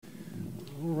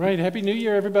All right, Happy New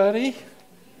Year, everybody.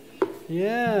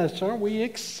 Yes, aren't we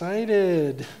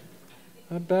excited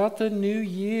about the new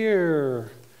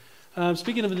year?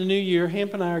 Speaking of the new year,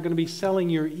 Hamp and I are going to be selling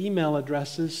your email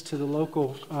addresses to the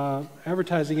local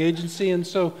advertising agency, and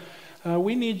so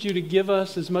we need you to give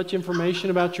us as much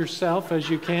information about yourself as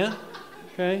you can.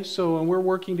 Okay, so we're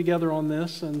working together on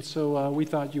this, and so we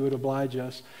thought you would oblige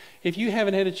us. If you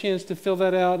haven't had a chance to fill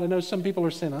that out, I know some people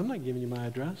are saying, I'm not giving you my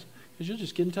address, because you'll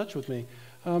just get in touch with me.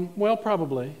 Well,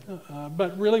 probably,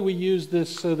 but really we use this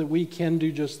so that we can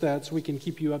do just that, so we can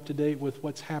keep you up to date with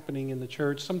what's happening in the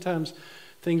church. Sometimes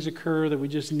things occur that we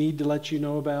just need to let you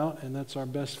know about, and that's our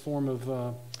best form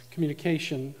of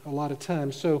communication a lot of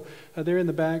times. So they're in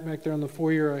the back there on the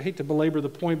foyer. I hate to belabor the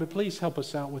point, but please help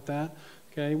us out with that.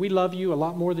 Okay, we love you a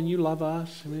lot more than you love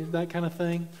us. I mean, that kind of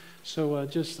thing. So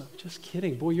just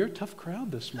kidding. Boy, you're a tough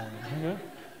crowd this morning. Okay?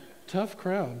 Tough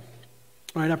crowd.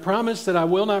 All right, I promise that I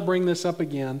will not bring this up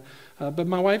again, but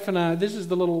my wife and I, this is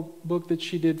the little book that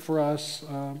she did for us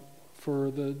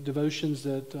for the devotions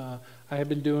that I have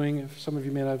been doing. If some of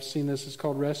you may not have seen this, it's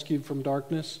called Rescued from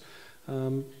Darkness.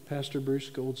 Pastor Bruce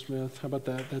Goldsmith, how about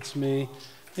that? That's me.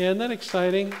 Yeah, isn't that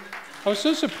exciting? I was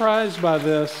so surprised by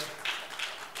this.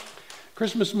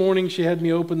 Christmas morning, she had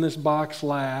me open this box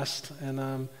last,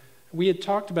 and we had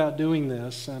talked about doing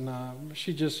this, and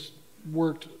she just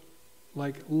worked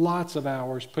like lots of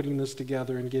hours putting this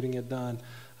together and getting it done.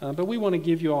 But we want to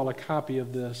give you all a copy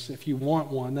of this. If you want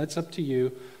one, that's up to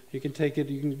you. You can take it.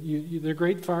 They're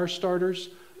great fire starters.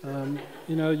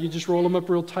 You just roll them up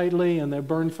real tightly, and they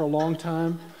burn for a long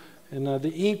time. And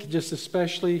the ink just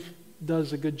especially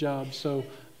does a good job, so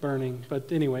burning.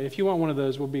 But anyway, if you want one of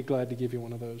those, we'll be glad to give you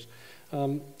one of those.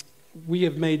 We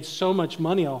have made so much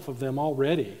money off of them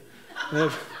already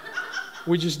that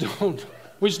we just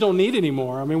don't need any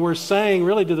more. I mean, we're saying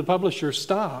really to the publisher,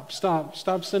 stop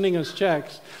sending us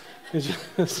checks.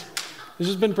 It's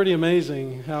just been pretty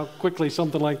amazing how quickly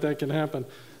something like that can happen.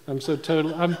 I'm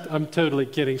totally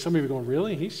kidding. Some of you are going,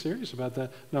 really? He's serious about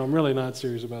that? No, I'm really not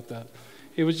serious about that.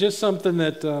 It was just something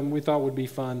that we thought would be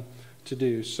fun to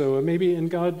do. So maybe,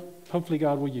 hopefully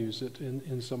God will use it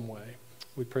in some way.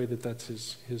 We pray that that's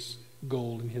his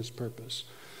goal and his purpose.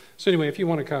 So anyway, if you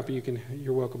want a copy,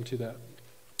 you're welcome to that.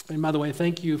 And by the way,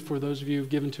 thank you for those of you who've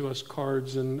given to us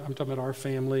cards, and I'm talking about our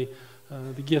family,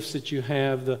 the gifts that you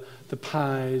have, the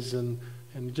pies, and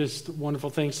just wonderful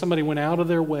things. Somebody went out of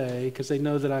their way, because they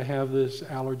know that I have this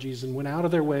allergies, and went out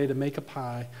of their way to make a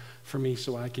pie for me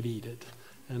so I could eat it.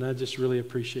 And I just really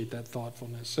appreciate that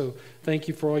thoughtfulness. So thank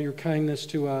you for all your kindness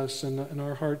to us, and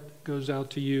our heart goes out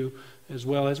to you as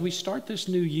well as we start this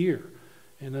new year.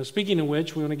 And speaking of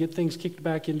which, we want to get things kicked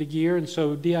back into gear. And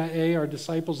so DIA, our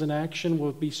Disciples in Action,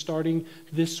 will be starting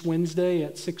this Wednesday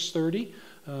at 6:30.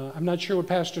 I'm not sure what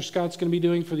Pastor Scott's going to be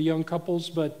doing for the young couples,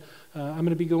 but I'm going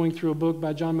to be going through a book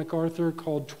by John MacArthur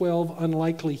called 12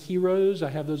 Unlikely Heroes.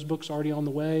 I have those books already on the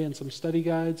way and some study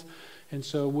guides. And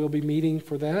so we'll be meeting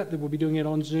for that. We'll be doing it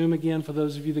on Zoom again for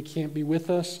those of you that can't be with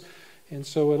us. And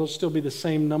so it'll still be the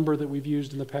same number that we've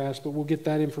used in the past, but we'll get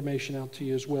that information out to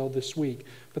you as well this week.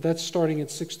 But that's starting at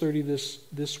 6:30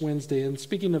 this Wednesday. And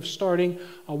speaking of starting,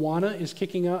 Awana is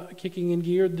kicking in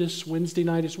gear this Wednesday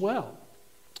night as well.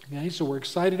 Okay, so we're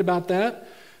excited about that.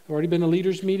 There's already been a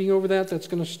leaders meeting over that. That's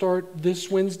going to start this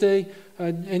Wednesday.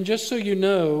 And just so you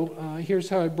know, here's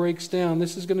how it breaks down.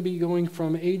 This is going to be going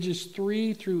from ages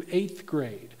 3 through 8th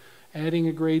grade. Adding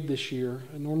a grade this year.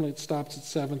 Normally it stops at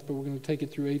 7th, but we're going to take it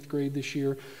through 8th grade this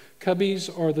year. Cubbies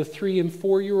are the 3 and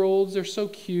 4-year-olds. They're so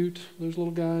cute, those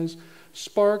little guys.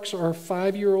 Sparks are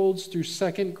 5-year-olds through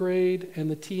 2nd grade,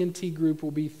 and the TNT group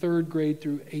will be 3rd grade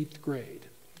through 8th grade.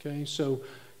 Okay, so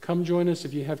come join us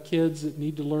if you have kids that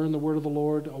need to learn the word of the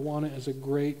Lord. Awana is a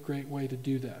great, great way to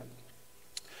do that.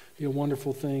 Be a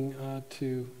wonderful thing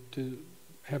to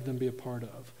have them be a part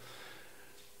of.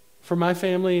 For my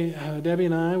family, Debbie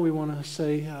and I, we want to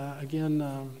say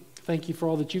again, thank you for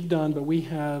all that you've done, but we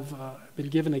have been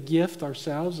given a gift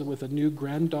ourselves with a new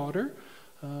granddaughter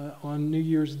on New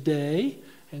Year's Day.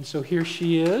 And so here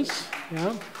she is.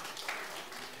 Yeah.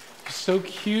 She's so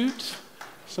cute.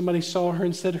 Somebody saw her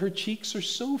and said her cheeks are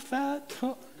so fat.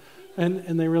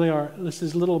 And they really are. This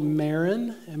is little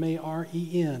Maren,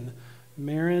 M-A-R-E-N,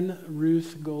 Maren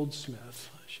Ruth Goldsmith.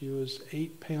 She was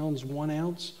 8 pounds, 1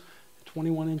 ounce.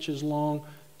 21 inches long,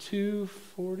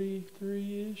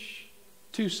 243-ish,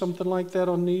 something like that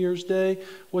on New Year's Day.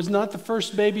 Was not the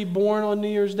first baby born on New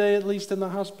Year's Day, at least in the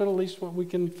hospital, at least what we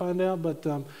can find out. But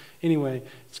anyway,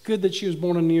 it's good that she was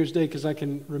born on New Year's Day because I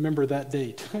can remember that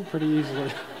date pretty easily.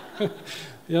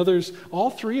 The others, all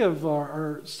 3 of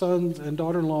our sons and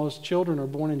daughter-in-law's children are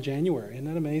born in January. Isn't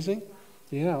that amazing?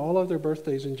 Yeah, all of their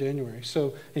birthdays in January.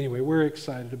 So anyway, we're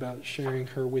excited about sharing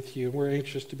her with you. We're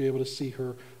anxious to be able to see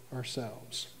her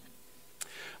ourselves.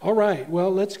 All right, well,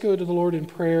 let's go to the Lord in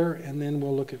prayer, and then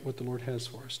we'll look at what the Lord has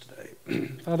for us today.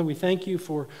 Father, we thank you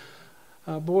for,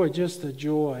 just the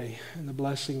joy and the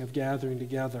blessing of gathering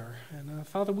together. And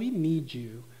Father, we need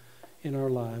you in our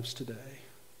lives today.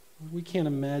 We can't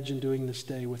imagine doing this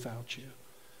day without you.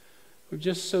 We've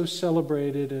just so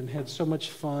celebrated and had so much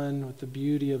fun with the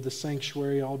beauty of the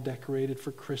sanctuary all decorated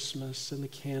for Christmas and the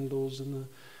candles and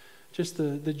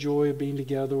the joy of being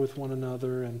together with one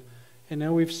another. And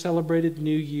now we've celebrated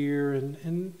New Year,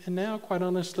 and now, quite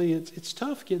honestly, it's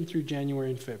tough getting through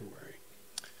January and February.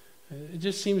 It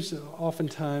just seems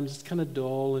oftentimes it's kind of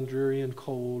dull and dreary and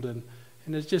cold, and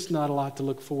there's just not a lot to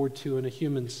look forward to in a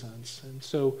human sense. And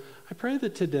so I pray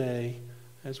that today,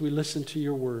 as we listen to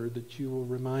your word, that you will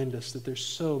remind us that there's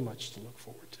so much to look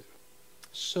forward to,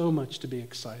 so much to be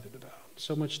excited about,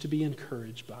 so much to be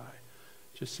encouraged by,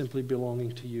 just simply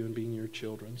belonging to you and being your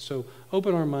children. So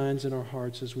open our minds and our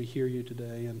hearts as we hear you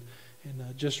today, and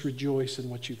just rejoice in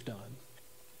what you've done.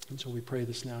 And so we pray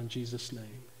this now in Jesus'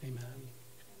 name. Amen.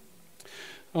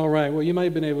 All right, well, you might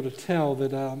have been able to tell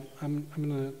that I'm going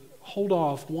to hold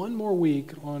off one more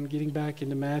week on getting back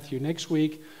into Matthew. Next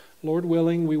week, Lord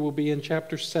willing, we will be in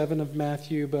chapter 7 of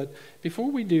Matthew. But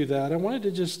before we do that, I wanted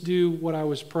to just do what I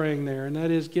was praying there, and that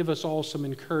is give us all some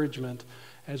encouragement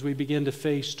as we begin to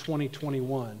face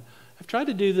 2021. I've tried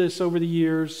to do this over the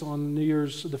years on New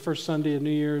Year's, the first Sunday of New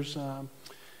Year's,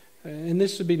 and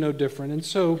this would be no different. And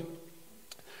so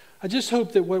I just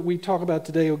hope that what we talk about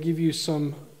today will give you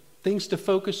some things to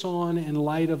focus on in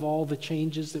light of all the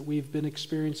changes that we've been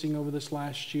experiencing over this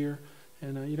last year.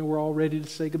 And, we're all ready to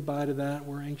say goodbye to that.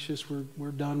 We're anxious.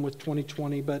 We're done with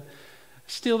 2020. But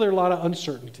still, there are a lot of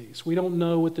uncertainties. We don't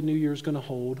know what the new year is going to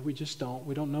hold. We just don't.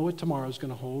 We don't know what tomorrow is going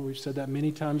to hold. We've said that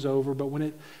many times over. But when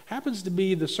it happens to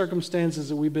be the circumstances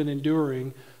that we've been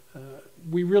enduring,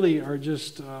 we really are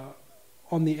just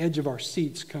on the edge of our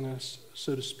seats, kind of,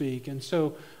 so to speak. And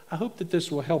so I hope that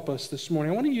this will help us this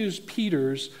morning. I want to use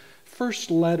Peter's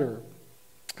first letter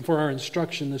for our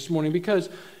instruction this morning, because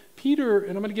Peter,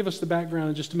 and I'm going to give us the background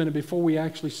in just a minute before we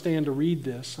actually stand to read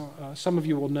this. Some of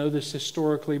you will know this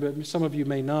historically, but some of you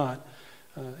may not.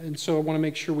 And so I want to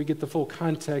make sure we get the full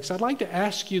context. I'd like to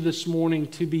ask you this morning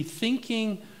to be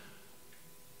thinking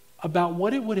about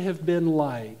what it would have been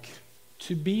like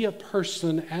to be a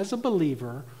person as a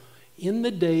believer in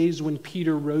the days when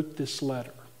Peter wrote this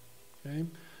letter. Okay?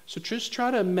 So just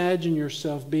try to imagine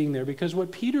yourself being there, because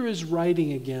what Peter is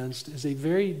writing against is a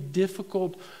very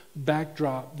difficult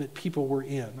backdrop that people were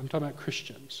in. I'm talking about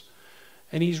Christians.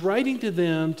 And he's writing to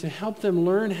them to help them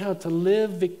learn how to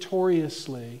live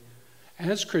victoriously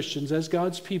as Christians, as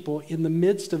God's people, in the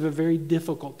midst of a very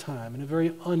difficult time and a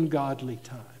very ungodly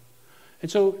time. And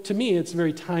so to me, it's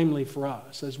very timely for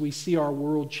us as we see our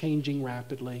world changing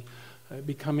rapidly,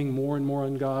 becoming more and more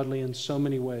ungodly in so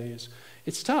many ways.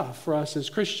 It's tough for us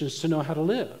as Christians to know how to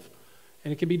live,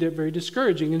 and it can be very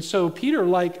discouraging. And so Peter,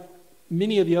 like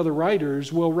many of the other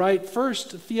writers, will write first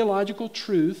theological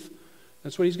truth.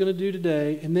 That's what he's going to do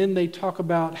today. And then they talk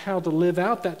about how to live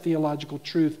out that theological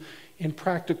truth in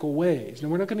practical ways. Now,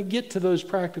 we're not going to get to those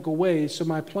practical ways, so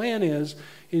my plan is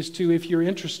to, if you're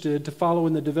interested, to follow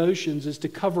in the devotions, is to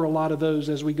cover a lot of those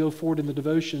as we go forward in the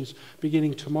devotions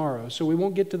beginning tomorrow. So we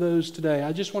won't get to those today.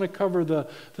 I just want to cover the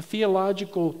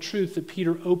theological truth that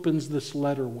Peter opens this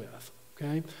letter with.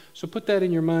 Okay? So put that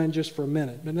in your mind just for a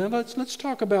minute. But now let's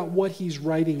talk about what he's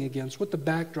writing against, what the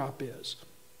backdrop is.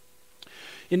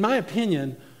 In my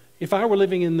opinion, if I were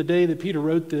living in the day that Peter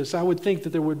wrote this, I would think that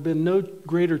there would have been no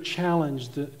greater challenge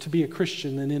to be a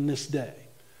Christian than in this day.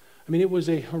 I mean, it was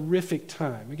a horrific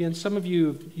time. Again, some of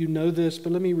you know this,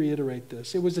 but let me reiterate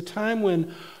this. It was a time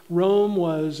when Rome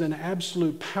was an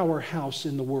absolute powerhouse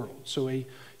in the world. So a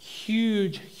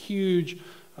huge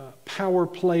power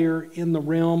player in the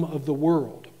realm of the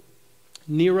world.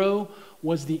 Nero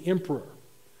was the emperor.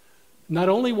 Not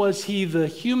only was he the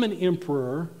human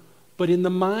emperor, but in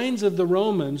the minds of the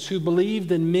Romans, who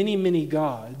believed in many, many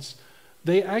gods,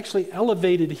 they actually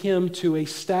elevated him to a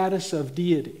status of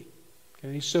deity.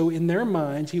 Okay? So in their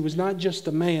minds, he was not just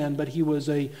a man, but he was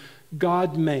a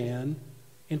God-man.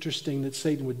 Interesting that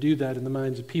Satan would do that in the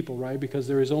minds of people, right? Because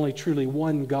there is only truly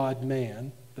one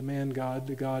God-man, the man-God,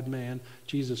 the God-man,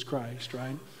 Jesus Christ,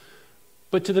 right?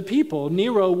 But to the people,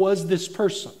 Nero was this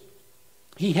person.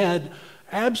 He had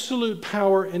absolute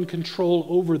power and control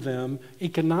over them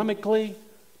economically,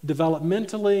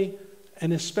 developmentally,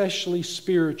 and especially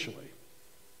spiritually.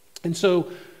 And so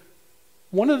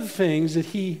one of the things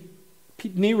that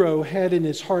Nero had in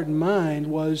his heart and mind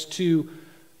was to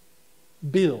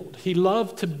build. He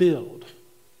loved to build.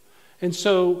 And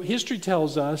so history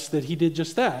tells us that he did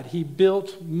just that. He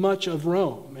built much of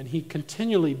Rome, and he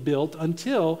continually built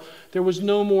until there was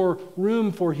no more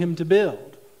room for him to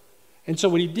build. And so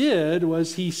what he did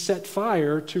was he set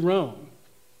fire to Rome.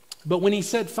 But when he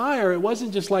set fire, it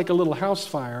wasn't just like a little house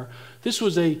fire. This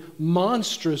was a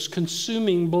monstrous,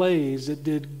 consuming blaze that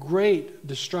did great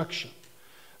destruction.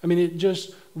 I mean, it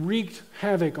just wreaked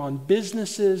havoc on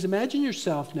businesses. Imagine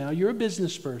yourself now. You're a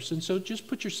business person, so just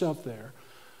put yourself there.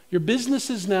 Your business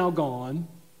is now gone.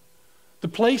 The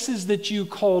places that you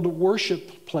called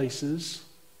worship places,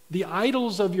 the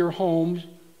idols of your home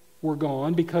were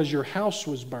gone because your house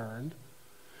was burned.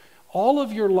 All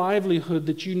of your livelihood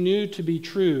that you knew to be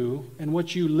true and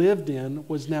what you lived in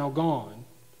was now gone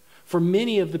for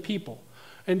many of the people.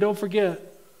 And don't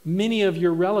forget, many of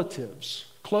your relatives,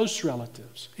 close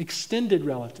relatives, extended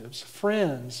relatives,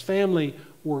 friends, family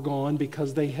were gone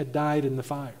because they had died in the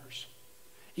fires.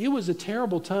 It was a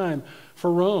terrible time for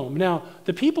Rome. Now,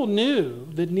 the people knew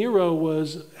that Nero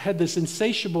had this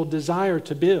insatiable desire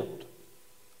to build.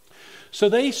 So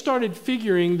they started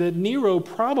figuring that Nero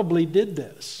probably did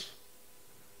this.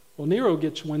 Well, Nero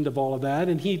gets wind of all of that,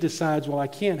 and he decides, well, I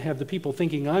can't have the people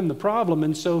thinking I'm the problem,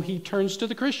 and so he turns to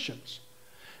the Christians.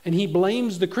 And he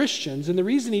blames the Christians. And the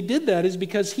reason he did that is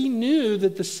because he knew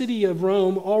that the city of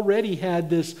Rome already had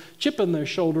this chip on their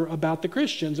shoulder about the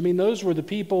Christians. I mean, those were the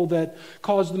people that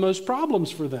caused the most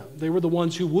problems for them. They were the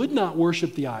ones who would not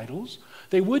worship the idols.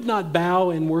 They would not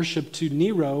bow and worship to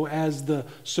Nero as the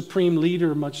supreme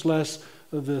leader, much less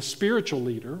the spiritual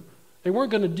leader. They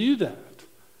weren't going to do that.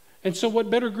 And so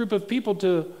what better group of people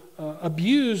to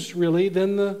abuse, really,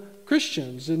 than the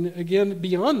Christians? And again,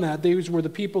 beyond that, these were the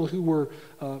people who were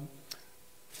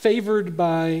favored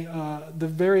by the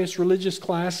various religious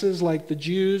classes, like the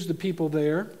Jews, the people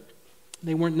there.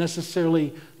 They weren't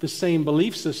necessarily the same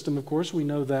belief system, of course, we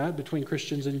know that, between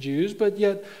Christians and Jews, but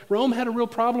yet Rome had a real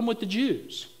problem with the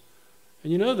Jews.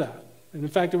 And you know that. And in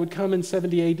fact, it would come in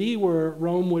 70 AD where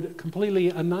Rome would completely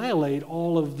annihilate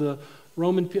all of the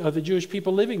the Jewish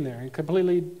people living there and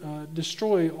completely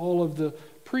destroy all of the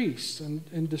priests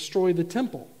and destroy the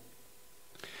temple.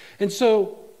 And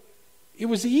so it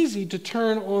was easy to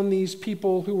turn on these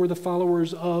people who were the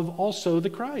followers of also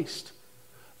the Christ,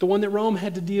 the one that Rome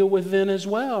had to deal with then as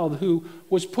well, who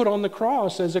was put on the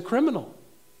cross as a criminal.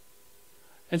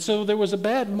 And so there was a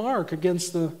bad mark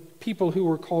against the people who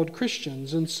were called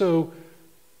Christians. And so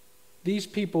these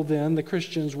people then, the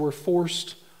Christians, were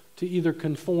forced to either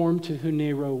conform to who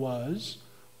Nero was,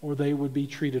 or they would be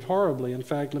treated horribly. In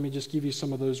fact, let me just give you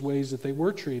some of those ways that they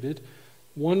were treated.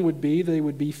 One would be they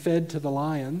would be fed to the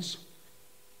lions.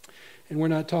 And we're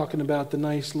not talking about the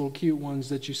nice little cute ones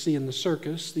that you see in the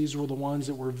circus. These were the ones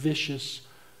that were vicious,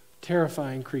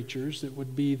 terrifying creatures that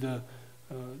would be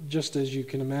just as you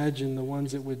can imagine, the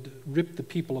ones that would rip the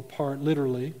people apart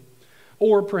literally.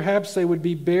 Or perhaps they would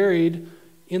be buried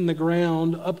in the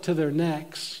ground up to their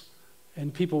necks,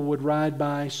 and people would ride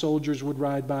by, soldiers would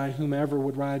ride by, whomever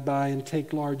would ride by and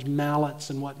take large mallets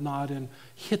and whatnot and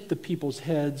hit the people's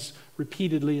heads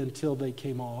repeatedly until they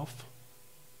came off.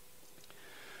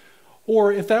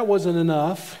 Or if that wasn't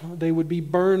enough, they would be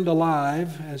burned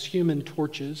alive as human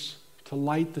torches to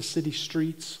light the city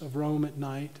streets of Rome at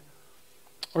night.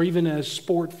 Or even as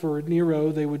sport for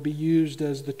Nero, they would be used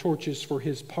as the torches for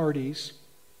his parties,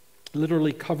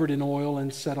 literally covered in oil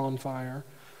and set on fire.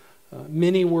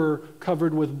 Many were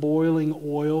covered with boiling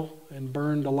oil and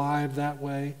burned alive that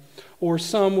way. Or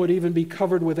some would even be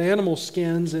covered with animal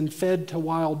skins and fed to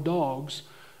wild dogs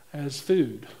as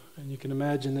food. And you can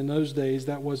imagine in those days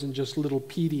that wasn't just little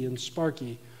Petey and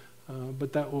Sparky,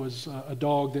 but that was a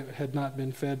dog that had not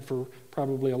been fed for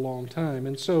probably a long time.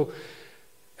 And so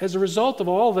as a result of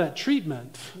all that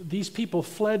treatment, these people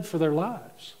fled for their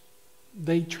lives.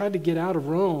 They tried to get out of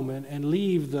Rome and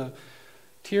leave the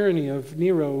tyranny of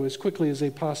Nero as quickly as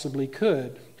they possibly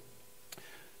could,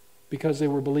 because they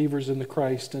were believers in the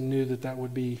Christ and knew that that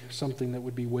would be something that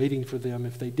would be waiting for them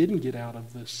if they didn't get out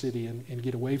of the city and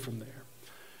get away from there.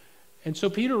 And so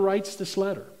Peter writes this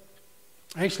letter.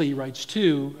 Actually, he writes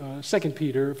two, 1st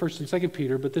and 2nd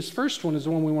Peter, but this first one is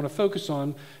the one we want to focus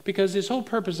on because his whole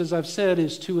purpose, as I've said,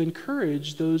 is to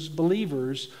encourage those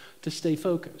believers to stay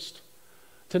focused,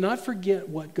 to not forget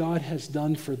what God has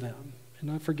done for them, and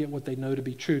not forget what they know to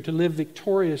be true, to live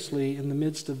victoriously in the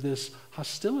midst of this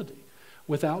hostility,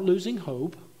 without losing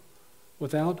hope,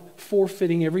 without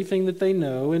forfeiting everything that they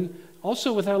know, and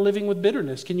also without living with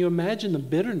bitterness. Can you imagine the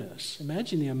bitterness?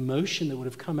 Imagine the emotion that would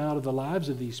have come out of the lives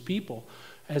of these people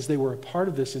as they were a part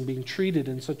of this and being treated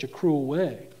in such a cruel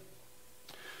way.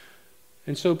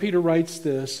 And so Peter writes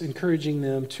this, encouraging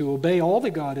them to obey all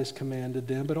that God has commanded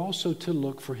them, but also to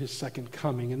look for his second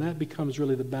coming. And that becomes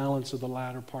really the balance of the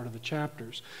latter part of the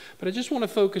chapters. But I just want to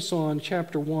focus on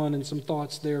chapter 1 and some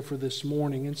thoughts there for this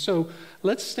morning. And so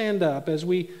let's stand up as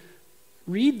we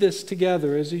read this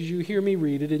together, as you hear me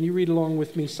read it, and you read along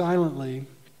with me silently.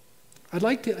 I'd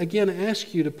like to again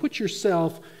ask you to put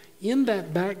yourself in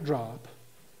that backdrop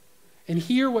and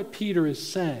hear what Peter is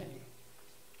saying.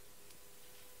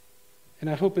 And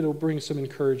I hope it'll bring some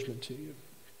encouragement to you.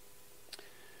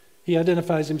 He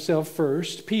identifies himself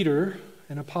first, Peter,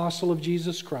 an apostle of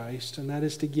Jesus Christ, and that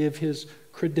is to give his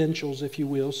credentials, if you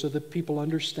will, so that people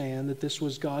understand that this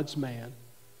was God's man.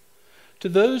 To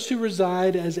those who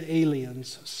reside as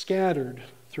aliens, scattered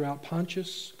throughout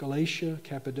Pontus, Galatia,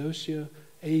 Cappadocia,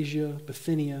 Asia,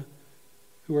 Bithynia,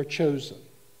 who are chosen,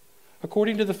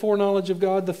 according to the foreknowledge of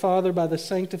God the Father by the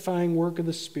sanctifying work of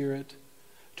the Spirit,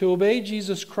 to obey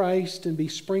Jesus Christ and be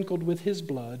sprinkled with his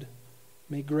blood,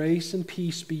 may grace and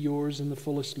peace be yours in the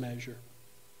fullest measure.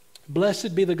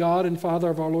 Blessed be the God and Father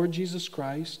of our Lord Jesus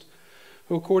Christ,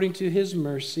 who according to his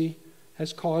mercy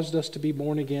has caused us to be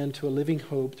born again to a living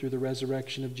hope through the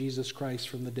resurrection of Jesus Christ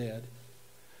from the dead,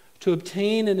 to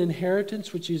obtain an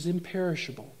inheritance which is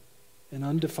imperishable and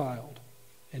undefiled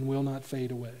and will not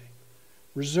fade away,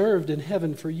 reserved in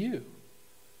heaven for you,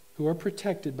 who are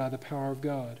protected by the power of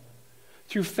God,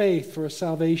 through faith for a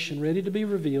salvation ready to be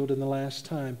revealed in the last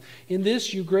time. In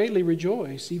this you greatly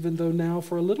rejoice, even though now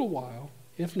for a little while,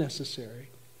 if necessary,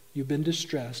 you've been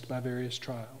distressed by various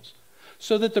trials,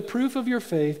 so that the proof of your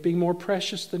faith, being more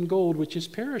precious than gold, which is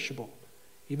perishable,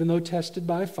 even though tested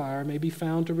by fire, may be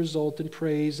found to result in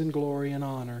praise and glory and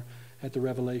honor at the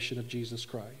revelation of Jesus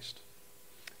Christ.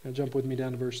 Now jump with me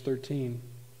down to verse 13.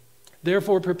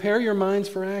 Therefore prepare your minds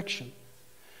for action.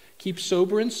 Keep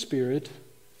sober in spirit.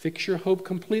 Fix your hope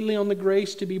completely on the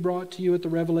grace to be brought to you at the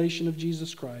revelation of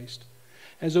Jesus Christ.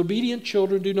 As obedient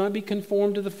children, do not be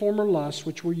conformed to the former lusts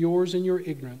which were yours in your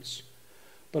ignorance.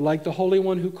 But like the Holy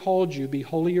One who called you, be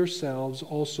holy yourselves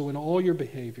also in all your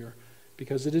behavior,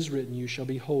 because it is written, you shall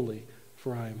be holy,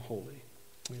 for I am holy.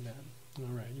 Amen.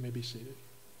 All right, you may be seated.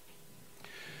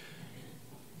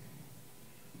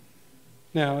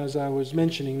 Now, as I was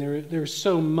mentioning, there's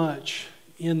so much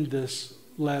in this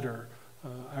letter.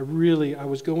 I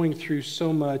was going through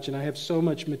so much, and I have so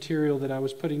much material that I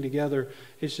was putting together.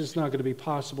 It's just not going to be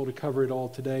possible to cover it all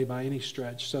today by any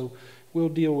stretch. So we'll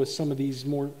deal with some of these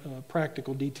more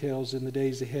practical details in the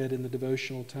days ahead in the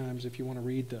devotional times if you want to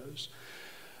read those.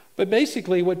 But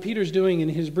basically what Peter's doing in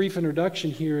his brief introduction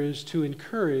here is to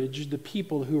encourage the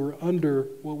people who are under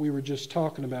what we were just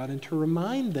talking about and to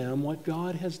remind them what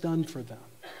God has done for them.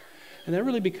 And that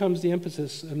really becomes the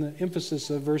emphasis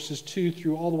of verses 2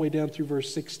 through all the way down through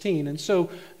verse 16. And so,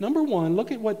 number one,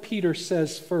 look at what Peter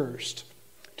says first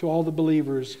to all the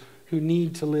believers who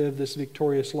need to live this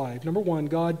victorious life. Number one,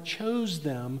 God chose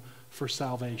them for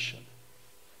salvation.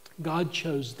 God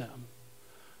chose them.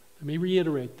 Let me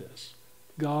reiterate this.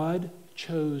 God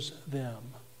chose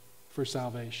them for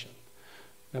salvation.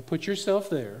 Now put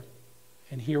yourself there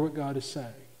and hear what God is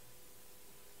saying.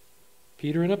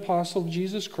 Peter, an apostle of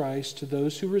Jesus Christ, to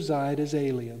those who reside as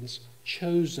aliens,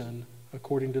 chosen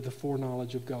according to the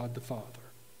foreknowledge of God the Father,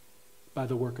 by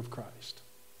the work of Christ.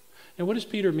 Now, what does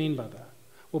Peter mean by that?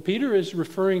 Well, Peter is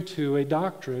referring to a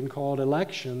doctrine called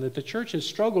election that the church has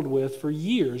struggled with for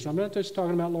years. I'm not just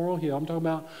talking about Laurel Hill. I'm talking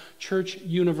about church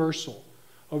universal,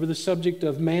 over the subject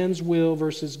of man's will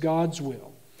versus God's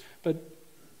will. But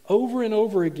over and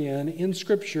over again in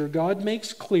Scripture, God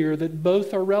makes clear that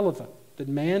both are relevant. That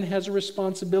man has a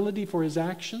responsibility for his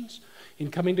actions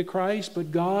in coming to Christ,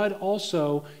 but God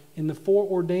also, in the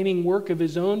foreordaining work of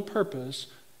his own purpose,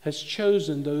 has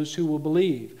chosen those who will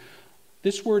believe.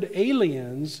 This word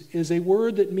aliens is a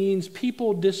word that means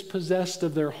people dispossessed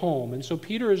of their home. And so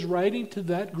Peter is writing to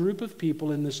that group of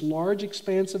people in this large,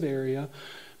 expansive area,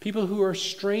 people who are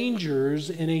strangers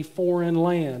in a foreign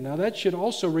land. Now that should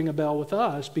also ring a bell with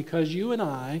us because you and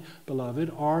I,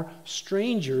 beloved, are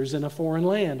strangers in a foreign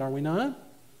land, are we not?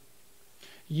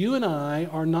 You and I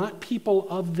are not people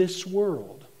of this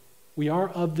world. We are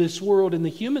of this world in the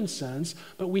human sense,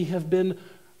 but we have been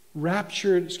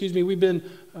we've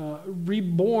been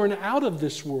reborn out of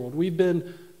this world. We've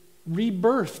been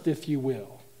rebirthed, if you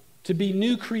will, to be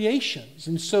new creations.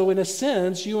 And so in a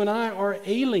sense, you and I are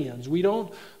aliens. We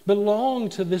don't belong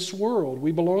to this world.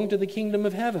 We belong to the kingdom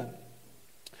of heaven.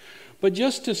 But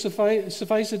just to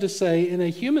suffice it to say, in a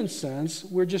human sense,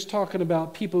 we're just talking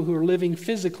about people who are living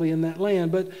physically in that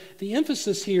land. But the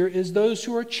emphasis here is those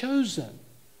who are chosen.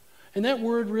 And that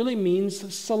word really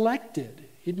means selected.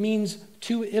 It means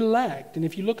to elect. And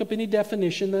if you look up any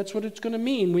definition, that's what it's going to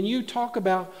mean. When you talk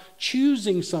about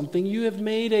choosing something, you have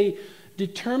made a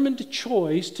determined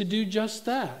choice to do just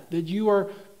that you are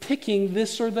picking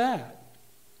this or that.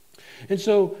 And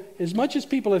so, as much as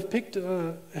people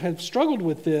have struggled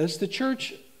with this, the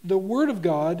church, the Word of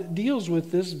God, deals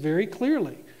with this very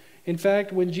clearly. In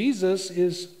fact, when Jesus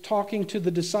is talking to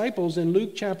the disciples in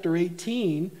Luke chapter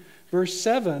 18, verse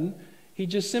 7, he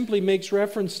just simply makes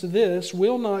reference to this: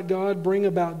 will not God bring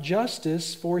about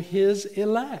justice for his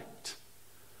elect,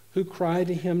 who cry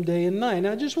to him day and night?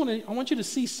 Now, I want you to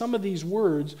see some of these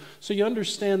words so you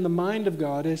understand the mind of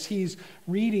God as he's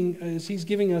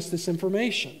giving us this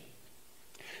information.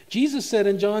 Jesus said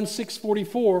in John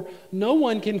 6:44, "No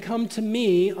one can come to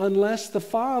me unless the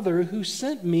Father who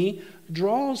sent me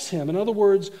draws him." In other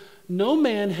words, no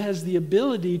man has the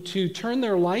ability to turn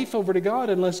their life over to God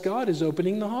unless God is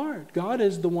opening the heart. God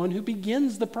is the one who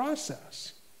begins the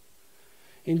process.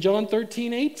 In John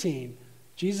 13:18,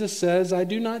 Jesus says, "I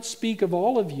do not speak of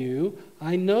all of you.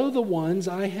 I know the ones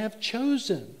I have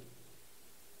chosen."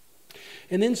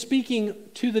 And then speaking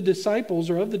to the disciples,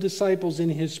 or of the disciples,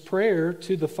 in his prayer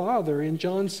to the Father in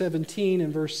John 17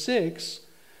 and verse 6,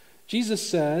 Jesus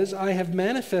says, "I have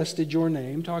manifested your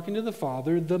name," talking to the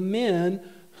Father, "the men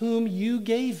whom you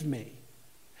gave me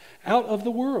out of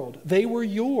the world. They were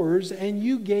yours, and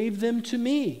you gave them to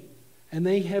me, and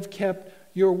they have kept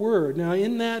your word." Now,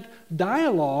 in that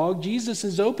dialogue, Jesus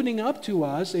is opening up to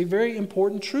us a very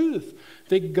important truth,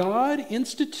 that God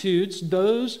institutes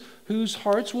those whose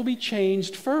hearts will be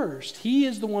changed first. He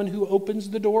is the one who opens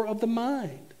the door of the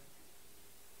mind.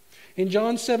 In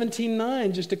John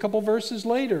 17:9, just a couple verses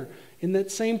later, in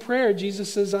that same prayer,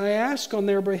 Jesus says, "I ask on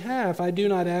their behalf. I do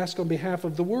not ask on behalf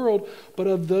of the world, but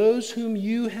of those whom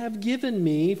you have given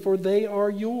me, for they are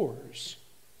yours."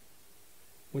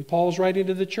 When Paul's writing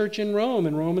to the church in Rome,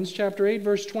 in Romans chapter 8,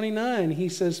 verse 29, he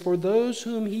says, "For those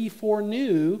whom he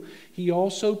foreknew, he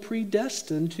also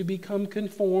predestined to become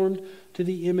conformed to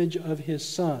the image of his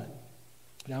Son."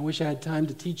 Now, I wish I had time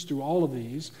to teach through all of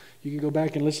these. You can go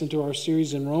back and listen to our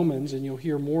series in Romans, and you'll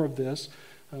hear more of this.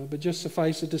 But just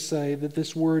suffice it to say that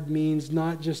this word means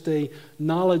not just a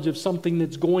knowledge of something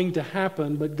that's going to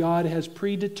happen, but God has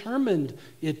predetermined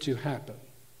it to happen.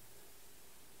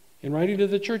 In writing to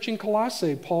the church in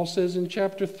Colossae, Paul says in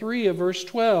chapter 3 of verse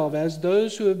 12, "As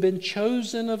those who have been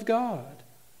chosen of God,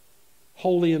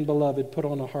 holy and beloved, put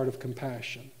on a heart of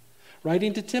compassion."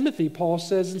 Writing to Timothy, Paul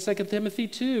says in 2 Timothy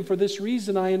 2, "For this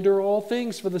reason I endure all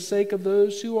things for the sake of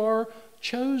those who are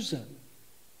chosen,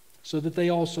 so that they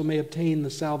also may obtain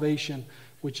the salvation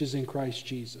which is in Christ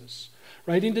Jesus."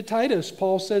 Writing to Titus,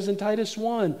 Paul says in Titus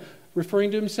 1,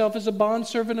 referring to himself as a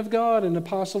bondservant of God and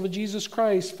apostle of Jesus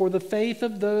Christ, "For the faith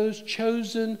of those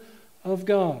chosen of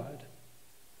God."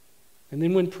 And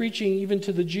then when preaching even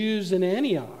to the Jews in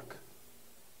Antioch,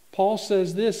 Paul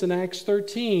says this in Acts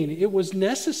 13, "It was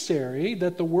necessary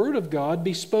that the word of God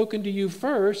be spoken to you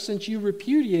first, since you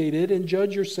repudiated and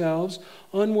judge yourselves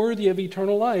unworthy of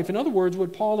eternal life." In other words,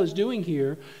 what Paul is doing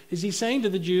here is he's saying to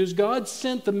the Jews, God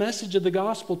sent the message of the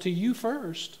gospel to you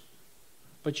first,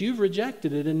 but you've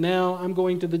rejected it, and now I'm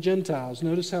going to the Gentiles.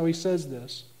 Notice how he says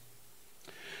this.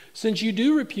 "Since you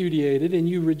do repudiate it and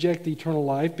you reject eternal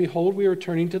life, behold, we are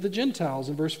turning to the Gentiles."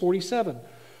 In verse 47,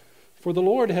 "For the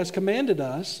Lord has commanded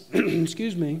us,"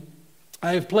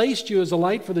 "I have placed you as a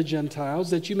light for the Gentiles,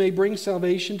 that you may bring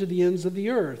salvation to the ends of the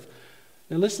earth."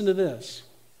 Now listen to this.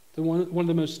 One of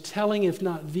the most telling, if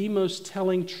not the most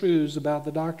telling truths about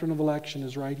the doctrine of election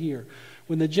is right here.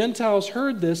 "When the Gentiles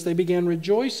heard this, they began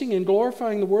rejoicing and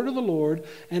glorifying the word of the Lord,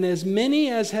 and as many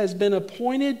as has been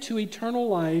appointed to eternal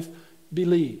life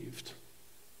believed."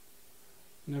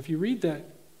 Now, if you read that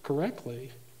correctly,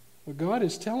 what God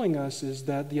is telling us is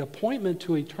that the appointment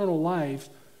to eternal life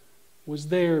was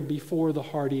there before the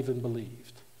heart even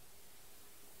believed.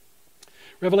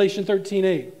 Revelation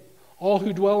 13:8, "All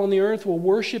who dwell on the earth will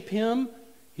worship him."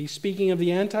 He's speaking of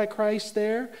the Antichrist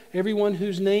there. "Everyone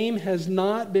whose name has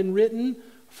not been written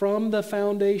from the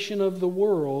foundation of the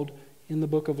world in the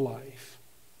book of life."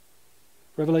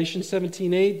 Revelation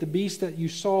 17:8, "The beast that you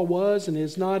saw was and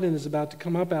is not and is about to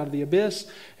come up out of the abyss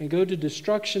and go to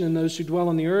destruction, and those who dwell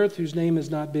on the earth whose name has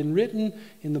not been written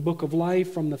in the book of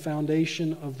life from the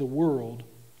foundation of the world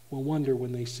will wonder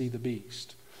when they see the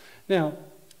beast." Now,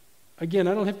 again,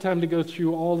 I don't have time to go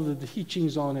through all of the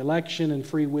teachings on election and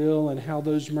free will and how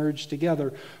those merge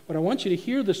together. What I want you to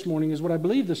hear this morning is what I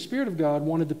believe the Spirit of God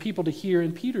wanted the people to hear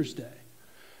in Peter's day.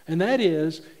 And that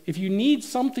is, if you need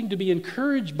something to be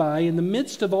encouraged by in the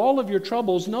midst of all of your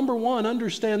troubles, number one,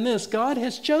 understand this: God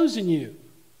has chosen you.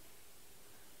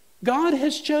 God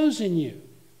has chosen you.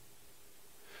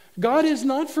 God has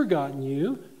not forgotten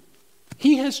you.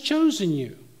 He has chosen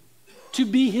you to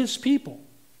be His people.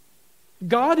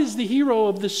 God is the hero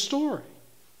of this story.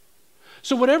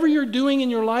 So whatever you're doing in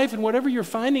your life and whatever you're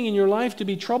finding in your life to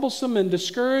be troublesome and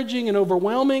discouraging and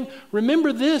overwhelming,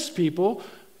 remember this, people.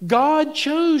 God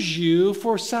chose you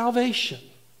for salvation.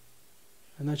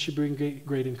 And that should bring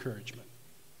great encouragement.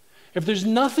 If there's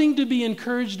nothing to be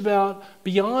encouraged about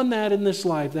beyond that in this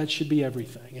life, that should be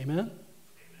everything. Amen?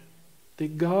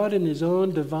 That God in His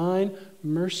own divine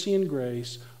mercy and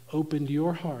grace opened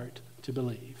your heart to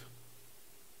believe.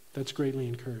 That's greatly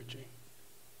encouraging.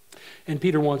 And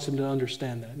Peter wants him to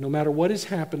understand that. No matter what is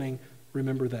happening,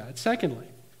 remember that. Secondly,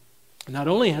 not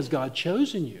only has God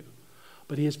chosen you,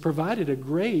 but He has provided a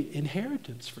great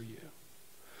inheritance for you.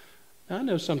 Now, I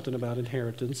know something about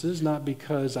inheritances, not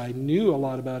because I knew a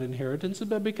lot about inheritances,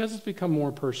 but because it's become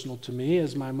more personal to me.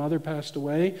 As my mother passed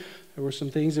away, there were some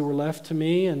things that were left to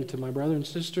me and to my brother and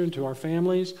sister and to our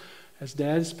families. As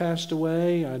Dad's passed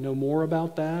away, I know more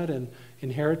about that, and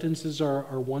inheritances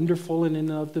are wonderful in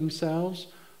and of themselves.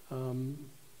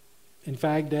 In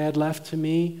fact, Dad left to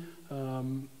me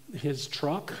his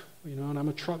truck, and I'm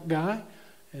a truck guy,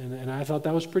 and I thought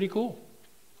that was pretty cool.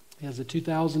 He has a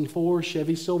 2004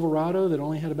 Chevy Silverado that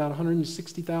only had about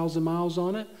 160,000 miles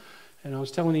on it. And I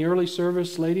was telling the early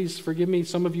service, ladies, forgive me,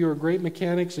 some of you are great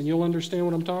mechanics and you'll understand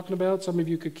what I'm talking about. Some of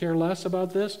you could care less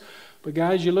about this. But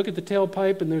guys, you look at the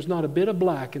tailpipe and there's not a bit of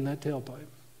black in that tailpipe.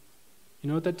 You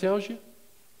know what that tells you?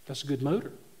 That's a good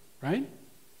motor, right?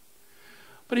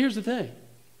 But here's the thing.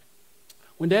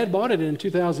 When Dad bought it in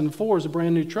 2004 as a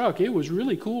brand new truck, it was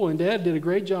really cool, and Dad did a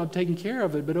great job taking care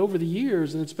of it. But over the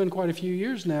years, and it's been quite a few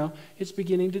years now, it's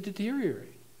beginning to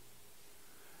deteriorate.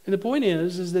 And the point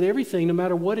is that everything, no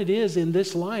matter what it is in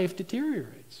this life,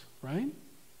 deteriorates, right?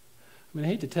 I mean, I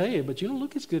hate to tell you, but you don't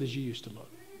look as good as you used to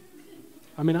look.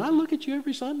 I mean, I look at you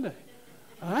every Sunday.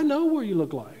 I know where you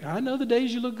look like. I know the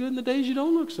days you look good and the days you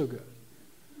don't look so good.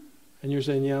 And you're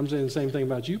saying, yeah, I'm saying the same thing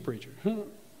about you, preacher.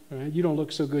 Right? You don't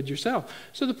look so good yourself.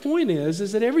 So the point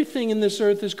is that everything in this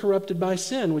earth is corrupted by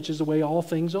sin, which is the way all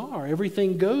things are.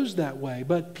 Everything goes that way.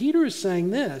 But Peter is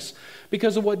saying this,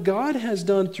 because of what God has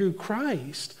done through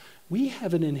Christ, we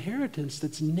have an inheritance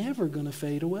that's never going to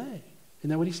fade away. Isn't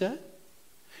that what he said?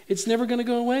 It's never going to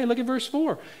go away. Look at verse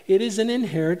 4. It is an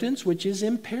inheritance which is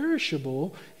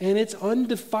imperishable, and it's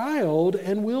undefiled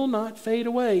and will not fade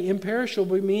away.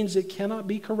 Imperishable means it cannot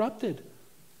be corrupted.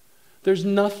 There's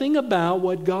nothing about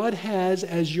what God has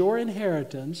as your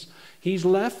inheritance He's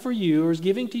left for you or is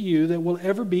giving to you that will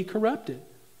ever be corrupted.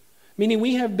 Meaning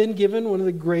we have been given one of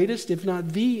the greatest, if not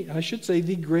the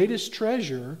greatest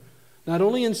treasure, not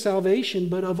only in salvation,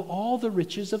 but of all the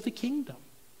riches of the kingdom.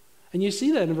 And you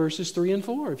see that in verses 3 and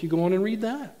 4, if you go on and read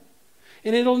that.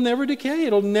 And it'll never decay.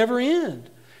 It'll never end.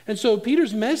 And so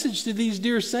Peter's message to these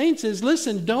dear saints is,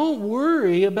 listen, don't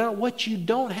worry about what you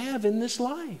don't have in this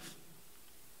life.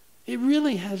 It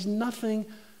really has nothing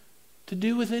to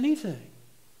do with anything.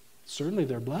 Certainly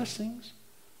they're blessings.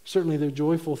 Certainly they're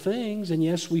joyful things. And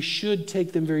yes, we should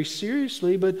take them very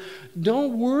seriously. But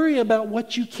don't worry about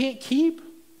what you can't keep.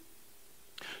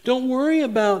 Don't worry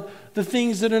about the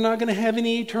things that are not going to have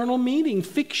any eternal meaning.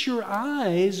 Fix your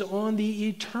eyes on the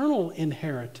eternal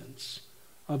inheritance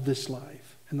of this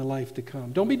life and the life to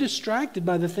come. Don't be distracted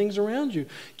by the things around you.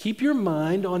 Keep your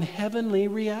mind on heavenly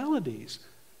realities,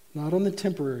 not on the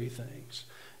temporary things.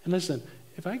 And listen,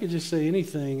 if I could just say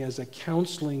anything as a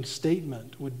counseling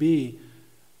statement would be,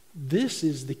 this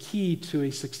is the key to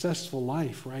a successful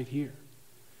life right here.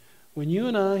 When you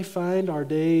and I find our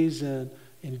days in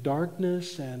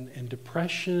darkness and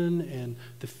depression and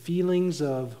the feelings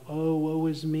of, oh, woe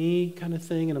is me kind of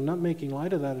thing, and I'm not making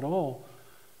light of that at all,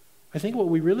 I think what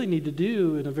we really need to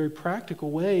do in a very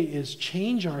practical way is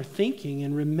change our thinking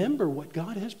and remember what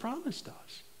God has promised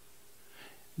us.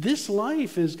 This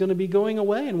life is going to be going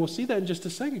away, and we'll see that in just a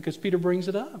second because Peter brings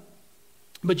it up.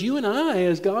 But you and I,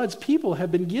 as God's people,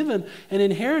 have been given an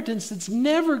inheritance that's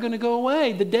never going to go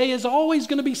away. The day is always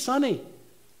going to be sunny.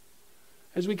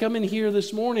 As we come in here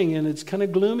this morning and it's kind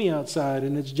of gloomy outside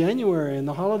and it's January and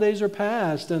the holidays are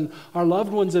past and our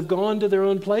loved ones have gone to their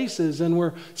own places and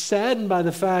we're saddened by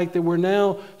the fact that we're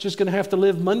now just going to have to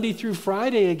live Monday through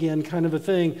Friday again kind of a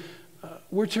thing,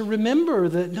 we're to remember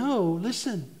that, no,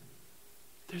 listen,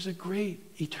 there's a great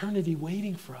eternity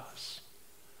waiting for us.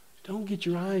 Don't get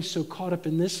your eyes so caught up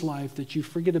in this life that you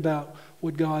forget about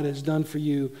what God has done for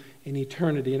you in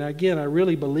eternity. And again, I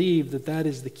really believe that that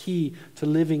is the key to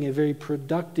living a very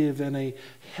productive and a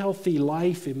healthy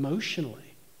life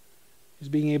emotionally, is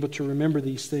being able to remember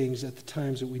these things at the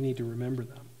times that we need to remember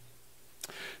them.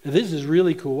 Now, this is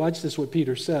really cool. Watch this, what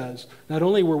Peter says. Not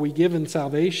only were we given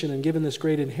salvation and given this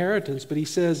great inheritance, but he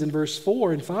says in verse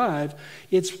 4 and 5,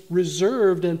 it's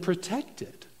reserved and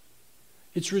protected.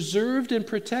 It's reserved and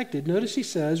protected. Notice he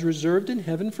says, reserved in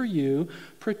heaven for you,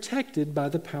 protected by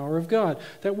the power of God.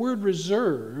 That word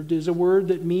reserved is a word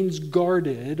that means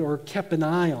guarded or kept an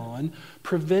eye on,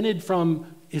 prevented from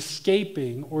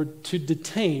escaping or to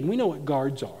detain. We know what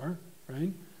guards are,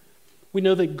 right? We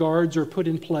know that guards are put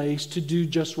in place to do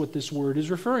just what this word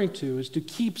is referring to, is to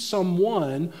keep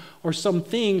someone or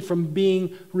something from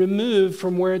being removed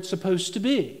from where it's supposed to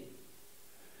be.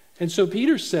 And so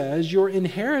Peter says your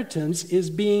inheritance is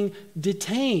being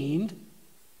detained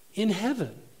in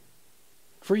heaven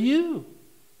for you.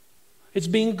 It's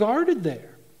being guarded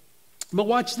there. But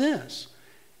watch this.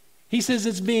 He says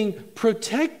it's being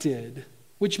protected,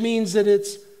 which means that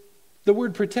the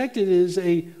word protected is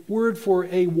a word for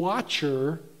a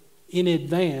watcher in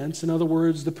advance. In other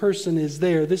words, the person is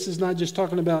there. This is not just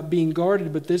talking about being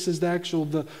guarded, but this is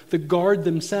the guard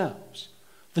themselves,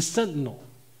 the sentinel.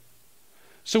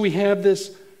 So we have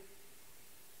this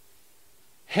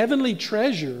heavenly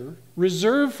treasure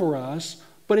reserved for us,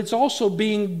 but it's also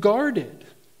being guarded,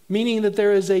 meaning that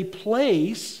there is a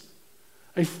place,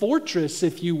 a fortress,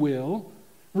 if you will,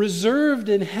 reserved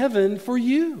in heaven for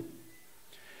you.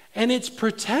 And it's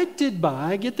protected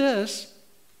by, get this,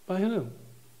 by whom?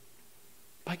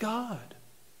 By God.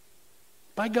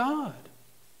 By God.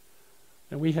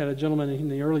 And we had a gentleman in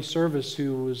the early service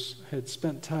who had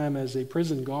spent time as a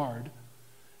prison guard,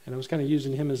 and I was kind of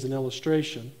using him as an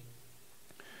illustration.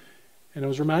 And I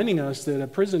was reminding us that a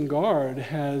prison guard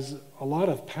has a lot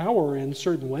of power in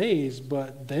certain ways,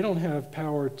 but they don't have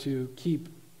power to keep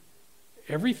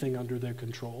everything under their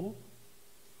control.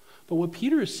 But what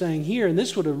Peter is saying here, and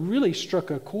this would have really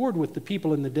struck a chord with the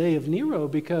people in the day of Nero,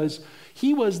 because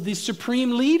he was the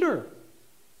supreme leader.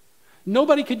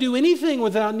 Nobody could do anything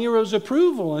without Nero's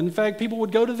approval. In fact, people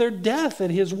would go to their death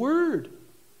at his word.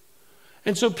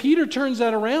 And so Peter turns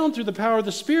that around through the power of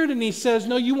the Spirit, and he says,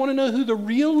 no, you want to know who the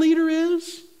real leader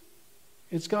is?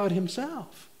 It's God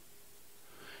himself.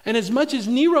 And as much as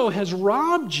Nero has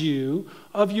robbed you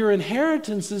of your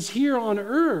inheritances here on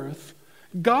earth,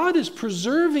 God is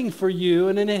preserving for you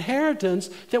an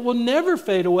inheritance that will never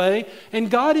fade away,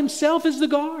 and God himself is the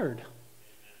guard.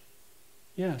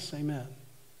 Yes, amen.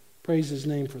 Praise his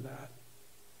name for that.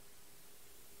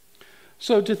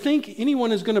 So to think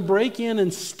anyone is going to break in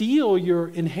and steal your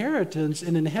inheritance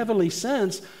in a heavenly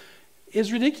sense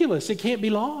is ridiculous. It can't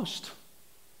be lost.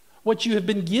 What you have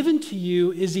been given to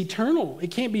you is eternal.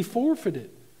 It can't be forfeited.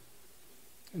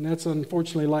 And that's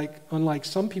unfortunately unlike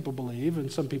some people believe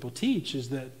and some people teach, is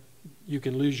that you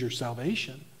can lose your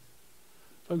salvation.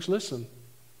 Folks, listen.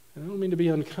 I don't mean to be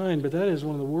unkind, but that is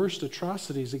one of the worst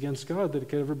atrocities against God that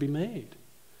could ever be made,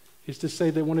 is to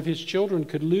say that one of his children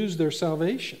could lose their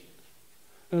salvation.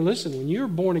 Now listen, when you're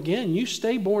born again, you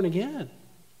stay born again.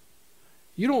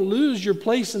 You don't lose your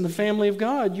place in the family of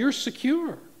God. You're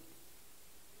secure.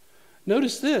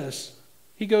 Notice this.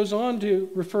 He goes on to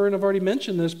refer, and I've already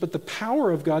mentioned this, but the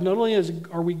power of God, not only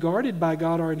are we guarded by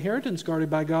God, our inheritance guarded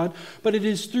by God, but it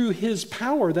is through his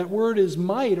power. That word is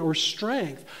might or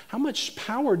strength. How much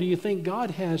power do you think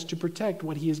God has to protect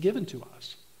what he has given to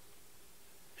us?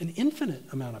 An infinite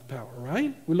amount of power,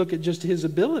 right? We look at just his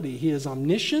ability. He is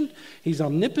omniscient. He's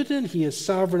omnipotent. He is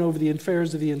sovereign over the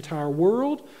affairs of the entire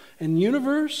world and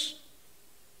universe.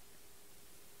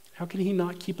 How can he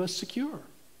not keep us secure?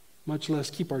 Much less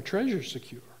keep our treasure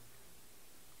secure.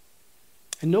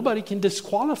 And nobody can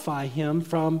disqualify him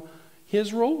from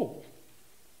his role.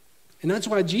 And that's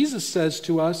why Jesus says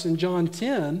to us in John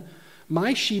 10,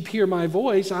 my sheep hear my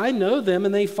voice, I know them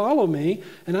and they follow me,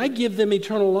 and I give them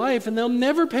eternal life and they'll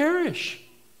never perish.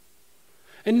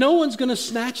 And no one's going to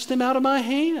snatch them out of my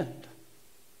hand.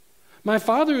 My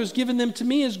Father who has given them to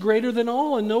me is greater than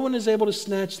all, and no one is able to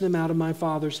snatch them out of my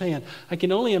Father's hand. I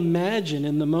can only imagine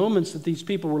in the moments that these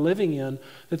people were living in,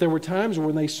 that there were times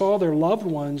when they saw their loved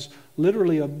ones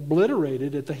literally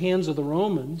obliterated at the hands of the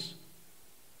Romans,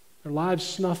 their lives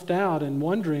snuffed out, and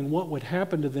wondering what would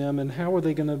happen to them and how are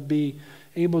they going to be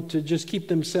able to just keep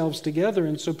themselves together.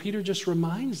 And so Peter just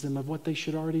reminds them of what they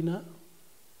should already know,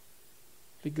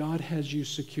 that God has you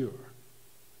secure.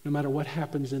 No matter what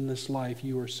happens in this life,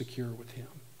 you are secure with him.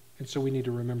 And so we need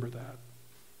to remember that.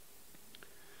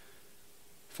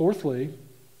 Fourthly,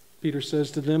 Peter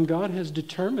says to them, God has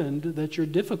determined that your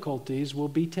difficulties will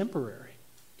be temporary.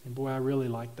 And boy, I really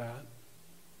like that.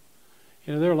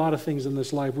 You know, there are a lot of things in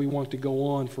this life we want to go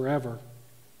on forever.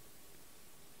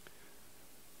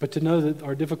 But to know that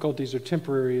our difficulties are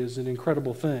temporary is an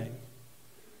incredible thing.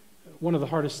 one of the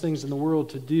hardest things in the world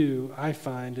to do, I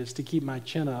find, is to keep my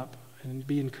chin up and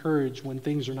be encouraged when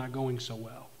things are not going so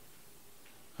well.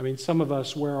 I mean, some of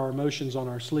us wear our emotions on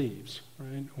our sleeves,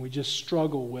 right? We just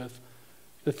struggle with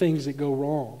the things that go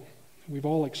wrong. We've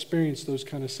all experienced those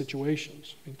kind of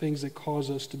situations, things that cause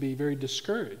us to be very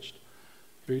discouraged,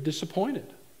 very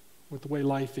disappointed with the way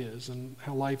life is and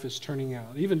how life is turning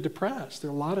out, even depressed.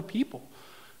 There are a lot of people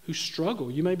who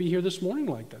struggle. You may be here this morning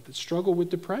like that struggle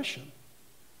with depression.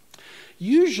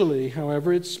 Usually,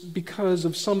 however, it's because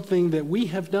of something that we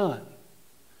have done.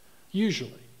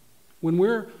 Usually. When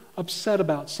we're upset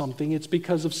about something, it's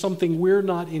because of something we're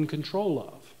not in control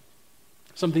of.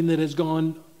 Something that has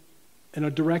gone in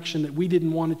a direction that we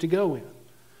didn't want it to go in.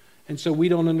 And so we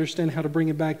don't understand how to bring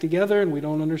it back together, and we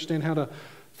don't understand how to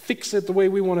fix it the way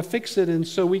we want to fix it, and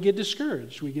so we get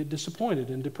discouraged, we get disappointed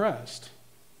and depressed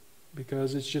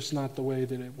because it's just not the way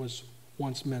that it was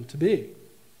once meant to be.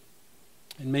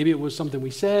 And maybe it was something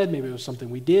we said, maybe it was something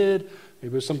we did,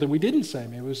 maybe it was something we didn't say,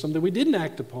 maybe it was something we didn't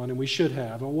act upon and we should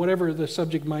have, or whatever the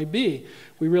subject might be.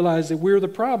 We realize that we're the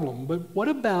problem. But what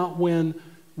about when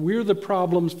we're the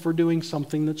problems for doing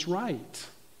something that's right?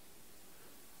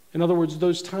 In other words,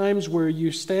 those times where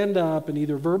you stand up and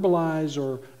either verbalize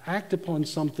or act upon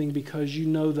something because you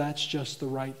know that's just the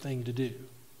right thing to do,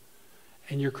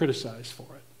 and you're criticized for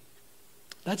it.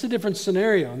 That's a different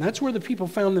scenario, and that's where the people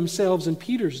found themselves in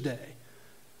Peter's day.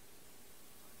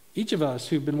 Each of us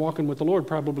who've been walking with the Lord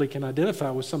probably can identify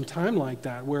with some time like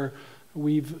that where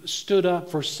we've stood up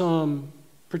for some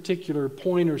particular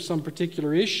point or some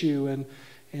particular issue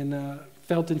and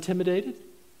felt intimidated,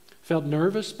 felt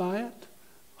nervous by it,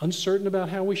 uncertain about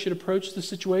how we should approach the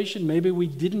situation. Maybe we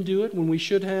didn't do it when we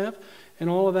should have, and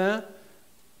all of that.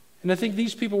 And I think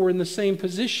these people were in the same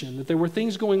position, that there were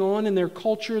things going on in their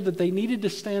culture that they needed to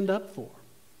stand up for.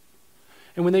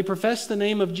 And when they professed the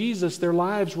name of Jesus, their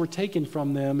lives were taken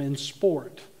from them in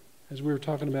sport, as we were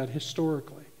talking about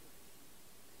historically.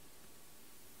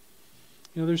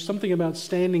 You know, there's something about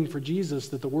standing for Jesus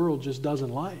that the world just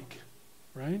doesn't like,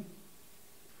 right?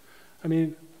 I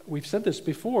mean, we've said this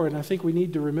before, and I think we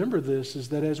need to remember this, is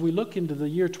that as we look into the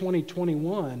year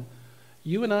 2021,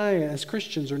 you and I as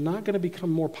Christians are not going to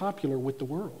become more popular with the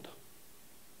world.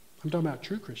 I'm talking about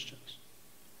true Christians.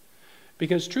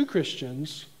 Because true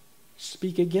Christians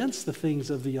speak against the things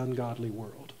of the ungodly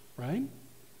world, right?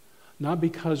 Not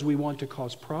because we want to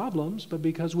cause problems, but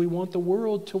because we want the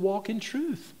world to walk in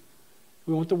truth.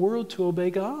 We want the world to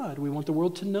obey God. We want the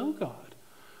world to know God.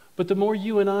 But the more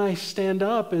you and I stand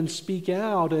up and speak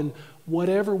out, and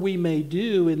whatever we may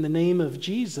do in the name of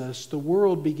Jesus, the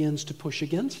world begins to push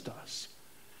against us.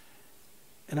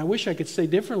 And I wish I could say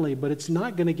differently, but it's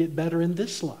not going to get better in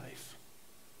this life.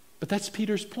 But that's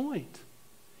Peter's point.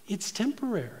 It's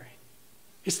temporary.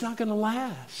 It's not going to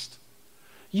last.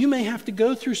 You may have to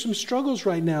go through some struggles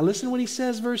right now. Listen to what he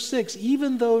says, verse 6.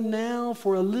 Even though now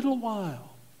for a little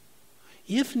while,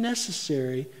 if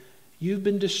necessary, you've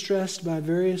been distressed by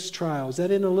various trials. That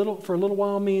for a little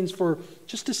while means for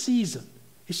just a season.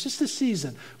 It's just a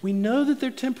season. We know that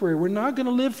they're temporary. We're not going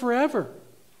to live forever.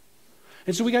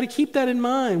 And so we got to keep that in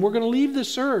mind. We're going to leave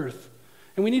this earth.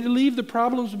 And we need to leave the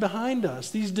problems behind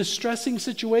us. These distressing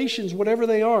situations, whatever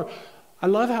they are. I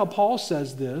love how Paul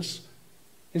says this.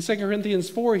 In 2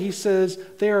 Corinthians 4, he says,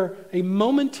 they are a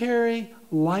momentary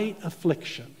light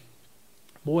affliction.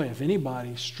 Boy, if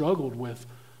anybody struggled with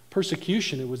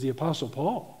persecution, it was the Apostle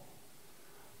Paul.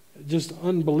 Just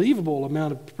unbelievable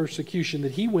amount of persecution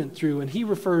that he went through, and he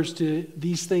refers to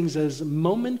these things as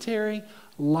momentary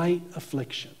light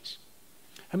afflictions.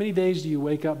 How many days do you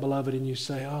wake up, beloved, and you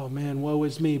say, oh man, woe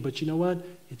is me, but you know what?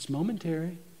 It's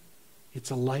momentary. It's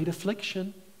a light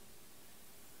affliction.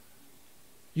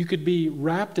 You could be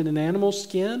wrapped in an animal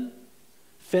skin,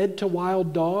 fed to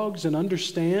wild dogs, and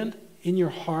understand in your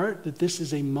heart that this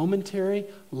is a momentary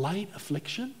light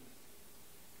affliction.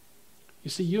 You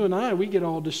see, you and I, we get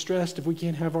all distressed if we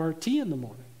can't have our tea in the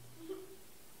morning,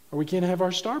 or we can't have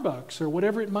our Starbucks, or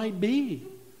whatever it might be.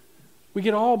 We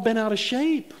get all bent out of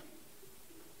shape.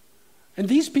 And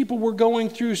these people were going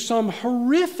through some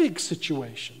horrific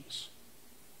situations.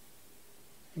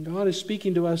 And God is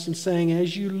speaking to us and saying,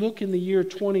 as you look in the year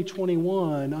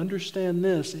 2021, understand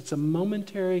this, it's a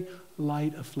momentary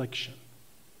light affliction,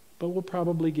 but will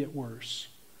probably get worse.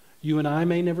 You and I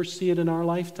may never see it in our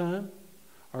lifetime.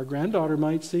 Our granddaughter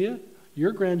might see it.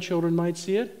 Your grandchildren might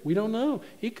see it. We don't know.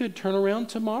 It could turn around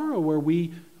tomorrow where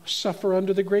we suffer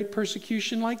under the great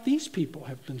persecution like these people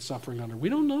have been suffering under. We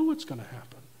don't know what's going to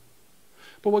happen.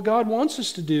 But what God wants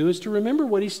us to do is to remember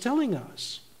what He's telling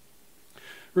us.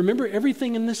 Remember,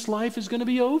 everything in this life is going to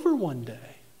be over one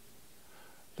day.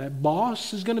 That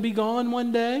boss is going to be gone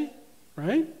one day.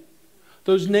 right?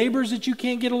 Those neighbors that you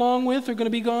can't get along with are going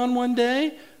to be gone one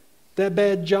day. That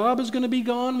bad job is going to be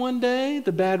gone one day.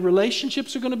 The bad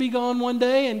relationships are going to be gone one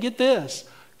day. And get this,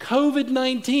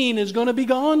 COVID-19 is going to be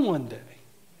gone one day,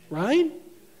 right?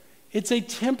 It's a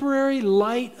temporary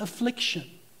light affliction,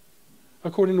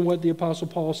 according to what the Apostle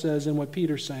Paul says and what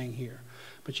Peter's saying here.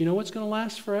 But you know what's going to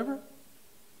last forever?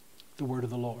 The word of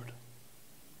the Lord.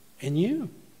 And you.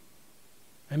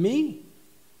 And me.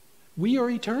 We are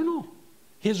eternal.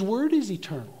 His word is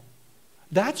eternal.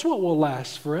 That's what will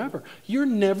last forever. You're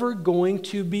never going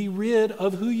to be rid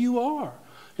of who you are.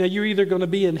 Now, you're either going to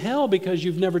be in hell because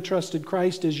you've never trusted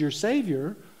Christ as your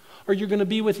Savior, or you're going to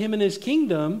be with Him in His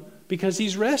kingdom because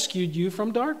He's rescued you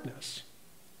from darkness.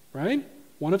 Right?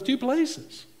 One of two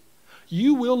places.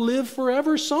 You will live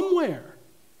forever somewhere.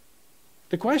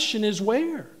 The question is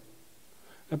where?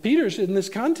 Now, Peter, in this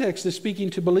context, is speaking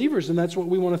to believers, and that's what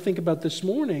we want to think about this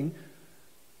morning.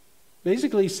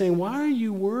 Basically saying, why are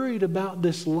you worried about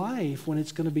this life when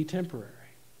it's going to be temporary?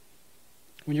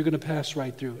 When you're going to pass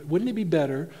right through it? Wouldn't it be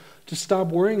better to stop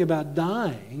worrying about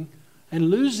dying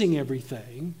and losing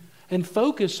everything and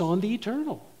focus on the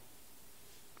eternal?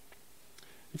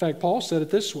 In fact, Paul said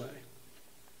it this way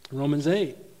in Romans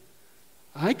 8.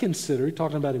 I consider,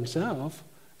 talking about himself,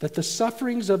 that the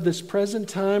sufferings of this present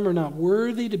time are not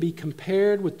worthy to be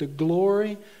compared with the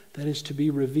glory that is to be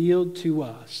revealed to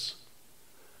us.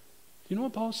 You know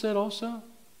what Paul said also?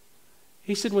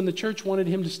 He said when the church wanted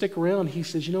him to stick around, he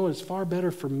says, you know what, it's far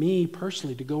better for me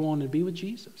personally to go on and be with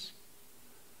Jesus.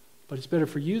 But it's better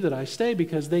for you that I stay,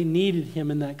 because they needed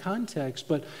him in that context.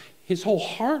 But his whole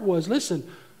heart was, listen,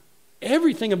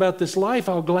 everything about this life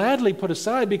I'll gladly put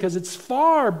aside because it's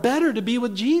far better to be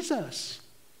with Jesus.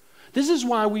 This is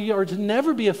why we are to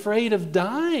never be afraid of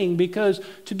dying, because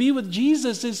to be with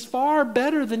Jesus is far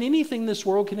better than anything this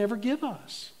world can ever give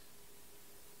us.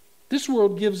 This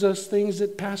world gives us things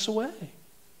that pass away.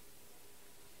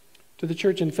 To the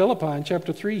church in Philippi in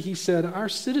chapter 3, he said, our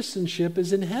citizenship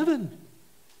is in heaven,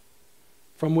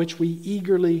 from which we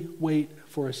eagerly wait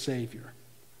for a Savior,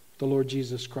 the Lord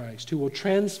Jesus Christ, who will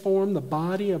transform the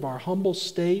body of our humble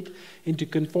state into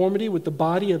conformity with the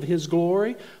body of His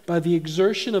glory by the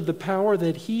exertion of the power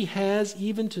that He has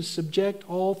even to subject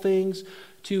all things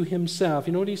to Himself.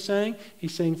 You know what he's saying?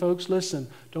 He's saying, folks, listen,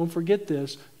 don't forget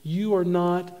this. You are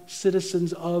not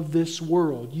citizens of this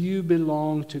world. You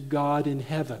belong to God in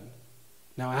heaven.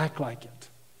 Now act like it.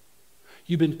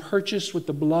 You've been purchased with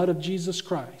the blood of Jesus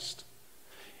Christ.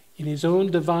 In His own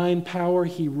divine power,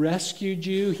 He rescued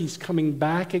you. He's coming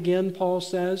back again, Paul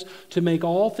says, to make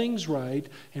all things right.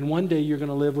 And one day you're going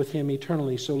to live with Him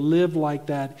eternally. So live like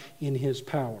that in His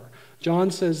power.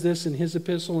 John says this in his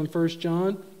epistle in 1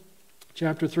 John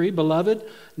chapter 3. Beloved,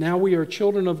 now we are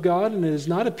children of God, and it has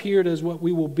not appeared as what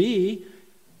we will be.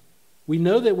 We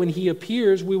know that when He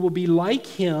appears, we will be like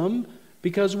Him,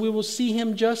 because we will see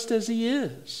Him just as He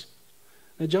is.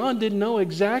 Now, John didn't know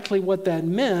exactly what that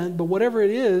meant, but whatever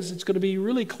it is, it's going to be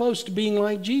really close to being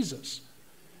like Jesus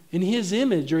in His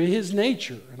image or His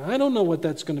nature. And I don't know what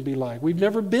that's going to be like. We've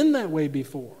never been that way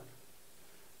before.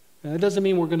 Now, that doesn't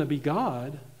mean we're going to be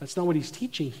God. That's not what he's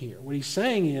teaching here. What he's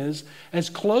saying is, as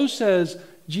close as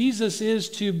Jesus is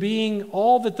to being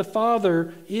all that the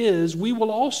Father is, we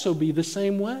will also be the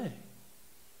same way.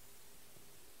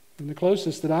 And the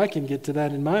closest that I can get to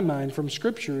that in my mind from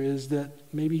Scripture is that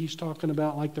maybe he's talking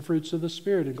about like the fruits of the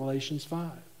Spirit in Galatians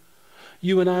 5.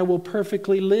 You and I will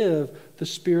perfectly live the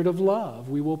spirit of love.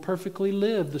 We will perfectly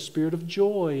live the spirit of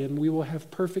joy, and we will have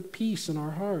perfect peace in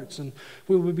our hearts. And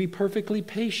we will be perfectly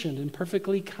patient and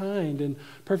perfectly kind and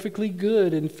perfectly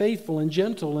good and faithful and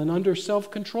gentle and under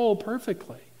self-control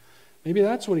perfectly. Maybe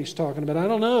that's what he's talking about. I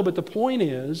don't know, but the point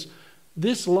is,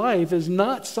 this life is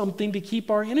not something to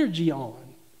keep our energy on.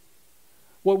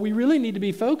 What we really need to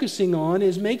be focusing on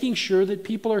is making sure that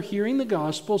people are hearing the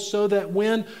gospel so that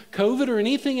when COVID or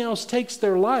anything else takes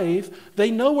their life,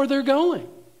 they know where they're going.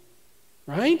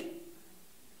 Right?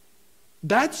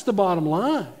 That's the bottom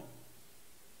line.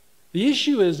 The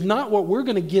issue is not what we're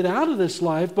going to get out of this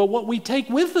life, but what we take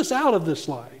with us out of this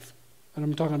life. And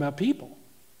I'm talking about people.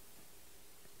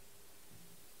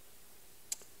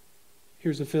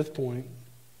 Here's the fifth point.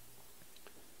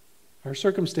 Our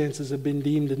circumstances have been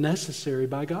deemed necessary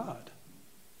by God.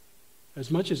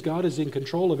 As much as God is in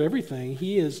control of everything,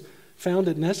 He has found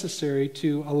it necessary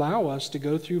to allow us to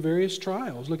go through various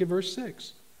trials. Look at verse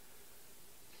 6.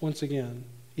 Once again,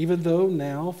 even though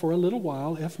now for a little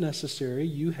while, if necessary,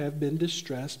 you have been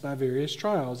distressed by various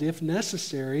trials. If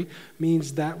necessary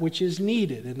means that which is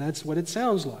needed, and that's what it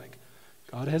sounds like.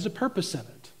 God has a purpose in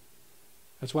it.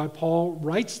 That's why Paul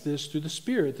writes this through the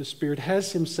Spirit. The Spirit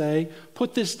has him say,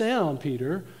 put this down,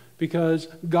 Peter, because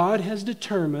God has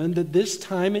determined that this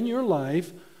time in your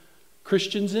life,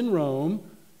 Christians in Rome,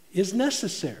 is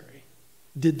necessary.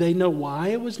 Did they know why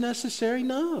it was necessary?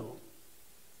 No.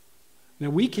 Now,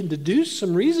 we can deduce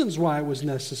some reasons why it was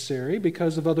necessary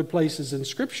because of other places in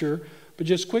Scripture, but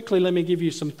just quickly let me give you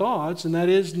some thoughts, and that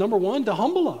is, number one, to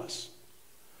humble us.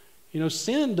 You know,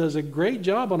 sin does a great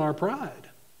job on our pride.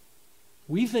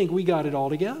 We think we got it all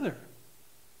together.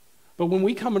 But when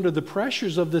we come under the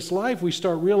pressures of this life, we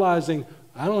start realizing,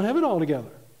 I don't have it all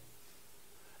together.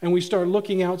 And we start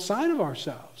looking outside of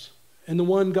ourselves. And the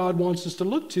one God wants us to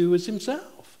look to is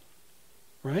Himself.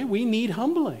 Right? We need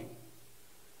humbling.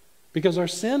 Because our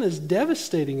sin is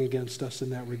devastating against us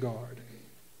in that regard.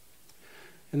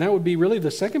 And that would be really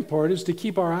the second part, is to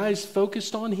keep our eyes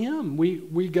focused on Him.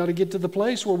 We got to get to the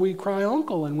place where we cry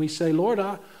uncle and we say, Lord,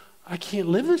 I can't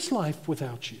live this life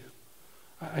without you.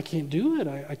 I can't do it.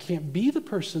 I can't be the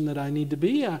person that I need to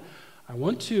be. I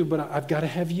want to, but I've got to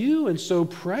have you. And so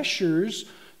pressures,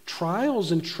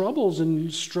 trials and troubles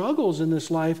and struggles in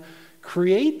this life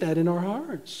create that in our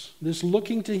hearts, this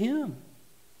looking to Him.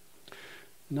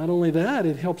 Not only that,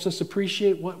 it helps us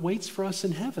appreciate what waits for us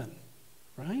in heaven,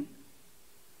 right?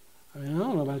 I mean, I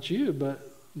don't know about you,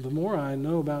 but the more I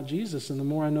know about Jesus and the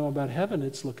more I know about heaven,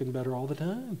 it's looking better all the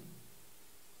time.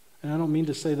 And I don't mean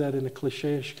to say that in a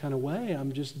cliche-ish kind of way.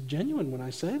 I'm just genuine when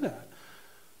I say that.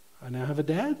 I now have a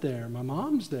dad there. My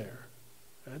mom's there.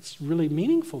 That's really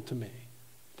meaningful to me.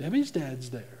 Debbie's dad's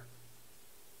there.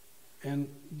 And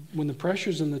when the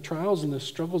pressures and the trials and the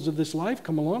struggles of this life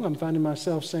come along, I'm finding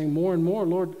myself saying more and more,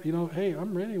 Lord, hey,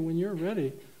 I'm ready when you're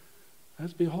ready.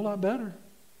 That'd be a whole lot better.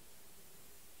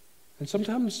 And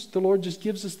sometimes the Lord just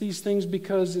gives us these things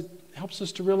because it helps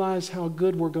us to realize how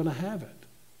good we're going to have it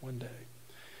one day.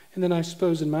 And then I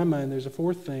suppose in my mind there's a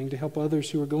fourth thing, to help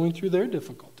others who are going through their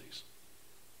difficulties.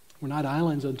 We're not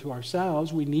islands unto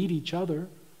ourselves. We need each other.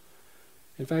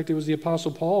 In fact, it was the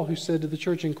Apostle Paul who said to the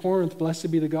church in Corinth, Blessed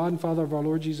be the God and Father of our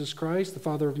Lord Jesus Christ, the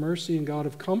Father of mercy and God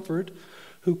of comfort,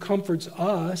 who comforts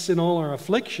us in all our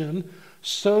affliction,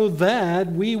 so that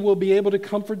we will be able to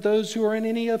comfort those who are in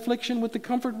any affliction with the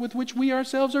comfort with which we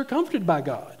ourselves are comforted by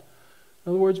God.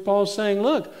 In other words, Paul's saying,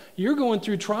 look, you're going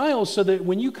through trials so that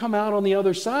when you come out on the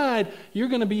other side, you're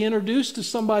going to be introduced to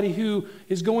somebody who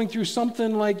is going through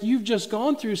something like you've just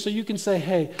gone through, so you can say,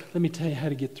 hey, let me tell you how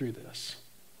to get through this.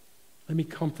 Let me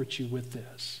comfort you with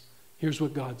this. Here's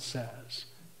what God says.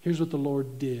 Here's what the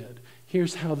Lord did.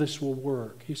 Here's how this will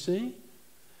work. You see?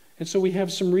 And so we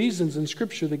have some reasons in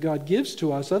Scripture that God gives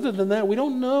to us. Other than that, we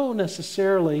don't know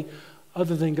necessarily,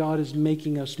 other than God is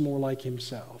making us more like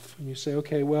Himself. And you say,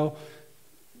 okay, well,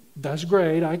 that's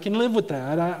great. I can live with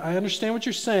that. I understand what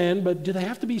you're saying, but do they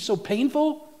have to be so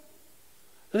painful?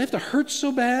 Do they have to hurt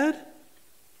so bad?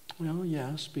 Well,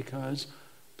 yes, because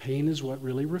pain is what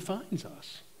really refines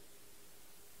us.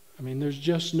 I mean, there's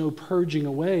just no purging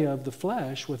away of the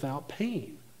flesh without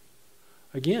pain.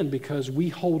 Again, because we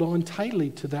hold on tightly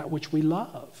to that which we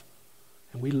love.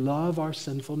 And we love our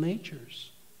sinful natures.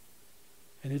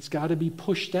 And it's got to be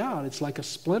pushed out. It's like a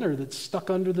splinter that's stuck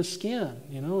under the skin.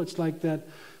 It's like that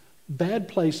bad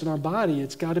place in our body.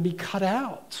 It's got to be cut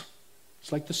out.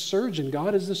 It's like the surgeon.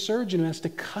 God is the surgeon who has to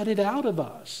cut it out of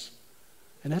us.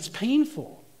 And that's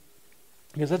painful.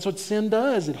 Because that's what sin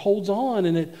does. It holds on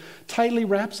and it tightly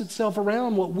wraps itself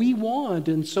around what we want.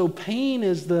 And so pain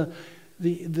is the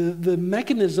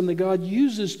mechanism that God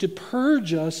uses to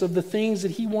purge us of the things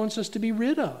that He wants us to be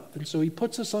rid of. And so He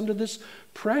puts us under this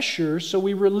pressure so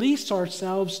we release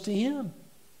ourselves to Him.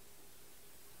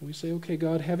 And we say, okay,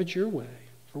 God, have it your way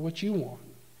for what you want.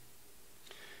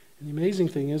 And the amazing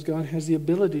thing is God has the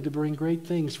ability to bring great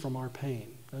things from our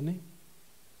pain, doesn't He?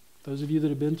 Those of you that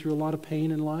have been through a lot of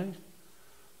pain in life,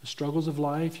 the struggles of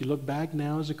life, you look back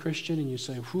now as a Christian and you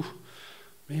say, whew,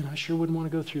 man, I sure wouldn't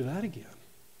want to go through that again.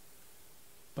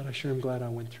 But I sure am glad I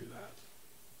went through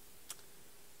that.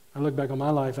 I look back on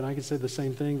my life and I can say the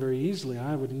same thing very easily.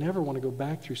 I would never want to go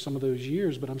back through some of those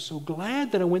years, but I'm so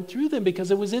glad that I went through them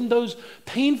because it was in those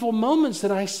painful moments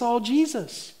that I saw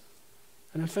Jesus.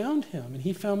 And I found Him and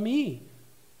He found me.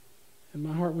 And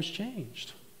my heart was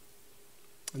changed.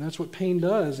 And that's what pain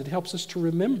does. It helps us to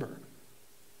remember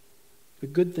the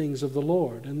good things of the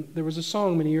Lord. And there was a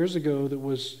song many years ago that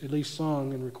was at least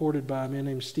sung and recorded by a man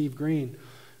named Steve Green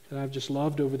that I've just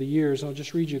loved over the years. I'll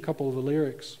just read you a couple of the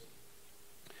lyrics.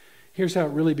 Here's how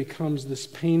it really becomes this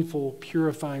painful,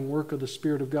 purifying work of the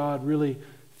Spirit of God really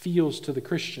feels to the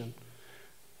Christian.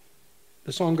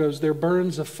 The song goes, there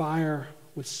burns a fire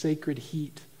with sacred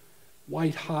heat,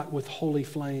 white hot with holy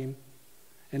flame,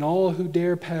 and all who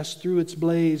dare pass through its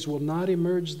blaze will not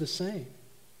emerge the same.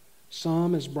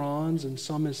 Some as bronze and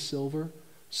some as silver,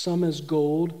 some as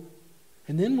gold.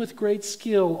 And then with great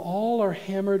skill, all are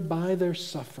hammered by their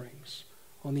sufferings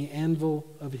on the anvil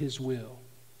of his will.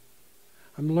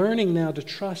 I'm learning now to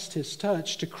trust his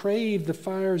touch, to crave the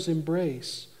fire's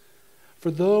embrace. For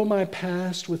though my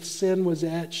past with sin was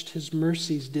etched, his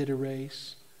mercies did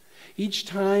erase. Each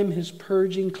time his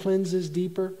purging cleanses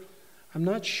deeper, I'm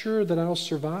not sure that I'll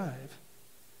survive.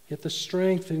 Yet the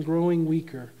strength in growing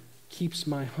weaker keeps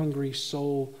my hungry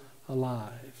soul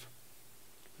alive.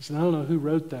 Listen, I don't know who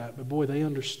wrote that, but boy, they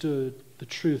understood the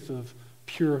truth of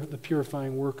the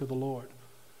purifying work of the Lord.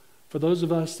 For those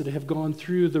of us that have gone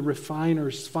through the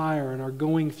refiner's fire and are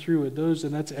going through it,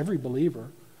 and that's every believer,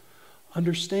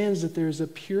 understands that there's a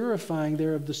purifying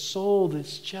there of the soul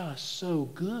that's just so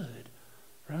good,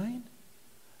 right?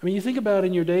 I mean, you think about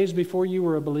in your days before you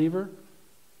were a believer,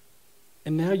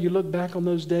 and now you look back on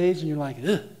those days and you're like,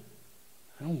 ugh,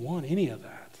 I don't want any of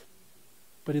that.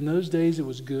 But in those days it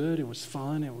was good, it was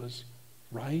fun, it was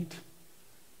right.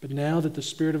 But now that the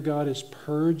Spirit of God has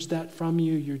purged that from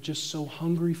you, you're just so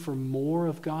hungry for more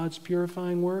of God's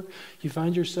purifying work. You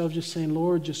find yourself just saying,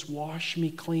 Lord, just wash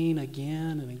me clean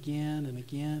again and again and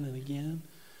again and again.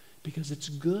 Because it's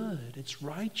good, it's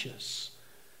righteous.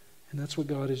 And that's what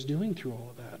God is doing through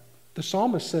all of that. The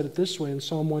psalmist said it this way in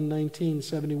Psalm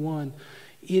 119:71,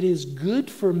 "It is good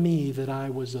for me that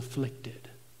I was afflicted,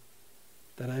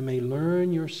 that I may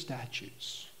learn your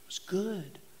statutes." It was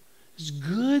good. It's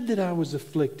good that I was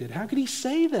afflicted. How could he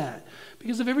say that?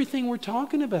 Because of everything we're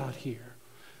talking about here.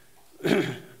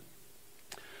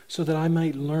 So that I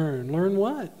might learn. Learn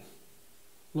what?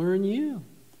 Learn you.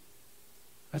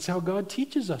 That's how God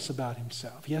teaches us about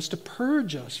himself. He has to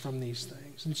purge us from these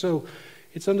things. And so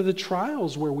it's under the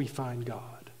trials where we find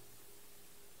God.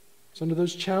 It's under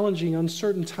those challenging,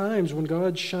 uncertain times when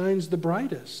God shines the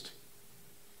brightest.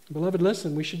 Beloved,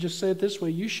 listen, we should just say it this way.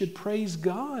 You should praise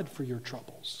God for your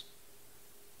troubles.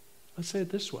 Let's say it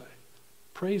this way.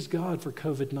 Praise God for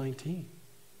COVID-19.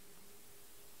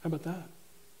 How about that?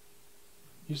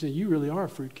 You say, you really are a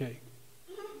fruitcake.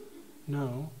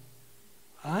 No.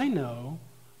 I know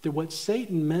that what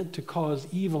Satan meant to cause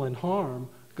evil and harm,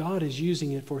 God is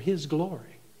using it for his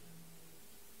glory.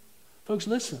 Folks,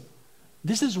 listen.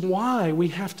 This is why we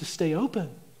have to stay open.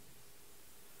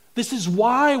 This is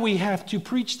why we have to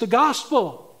preach the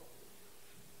gospel.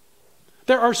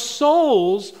 There are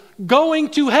souls going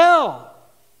to hell.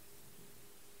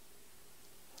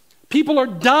 People are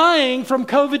dying from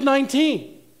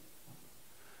COVID-19.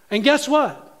 And guess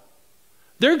what?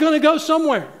 They're going to go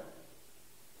somewhere.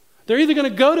 They're either going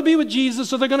to go to be with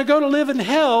Jesus or they're going to go to live in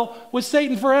hell with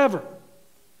Satan forever.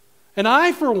 And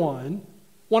I, for one,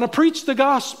 want to preach the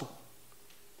gospel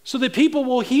so that people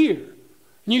will hear.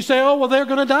 And you say, oh, well, they're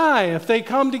going to die if they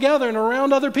come together and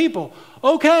around other people.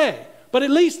 Okay, but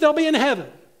at least they'll be in heaven.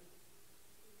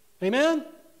 Amen?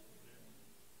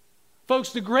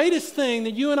 Folks, the greatest thing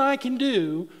that you and I can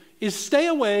do is stay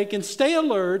awake and stay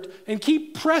alert and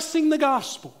keep pressing the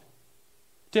gospel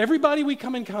to everybody we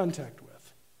come in contact with.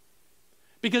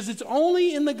 Because it's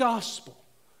only in the gospel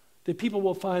that people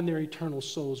will find their eternal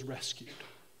souls rescued.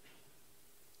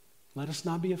 Let us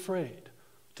not be afraid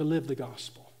to live the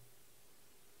gospel.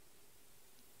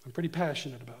 I'm pretty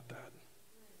passionate about that.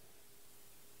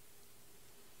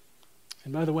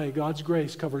 And by the way, God's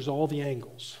grace covers all the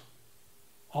angles.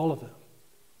 All of them.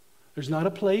 There's not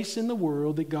a place in the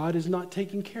world that God is not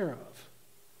taking care of.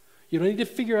 You don't need to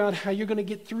figure out how you're going to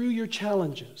get through your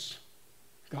challenges.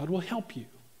 God will help you.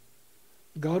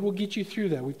 God will get you through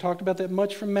that. We've talked about that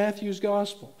much from Matthew's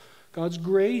gospel. God's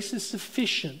grace is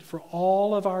sufficient for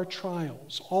all of our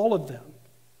trials, all of them.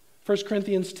 1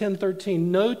 Corinthians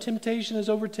 10:13, no temptation has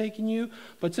overtaken you,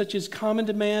 but such is common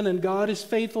to man, and God is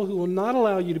faithful, who will not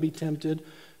allow you to be tempted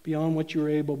beyond what you are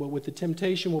able, but with the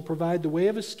temptation will provide the way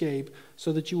of escape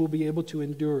so that you will be able to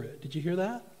endure it. Did you hear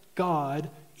that? God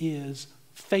is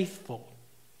faithful.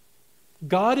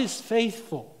 God is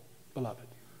faithful, beloved.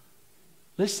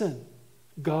 Listen,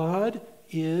 God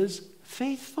is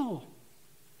faithful.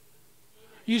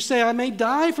 You say, I may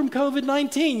die from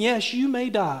COVID-19. Yes, you may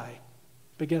die.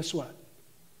 But guess what?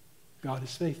 God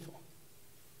is faithful.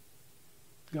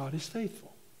 God is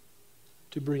faithful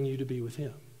to bring you to be with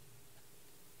him.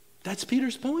 That's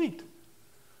Peter's point.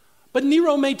 But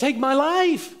Nero may take my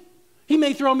life. He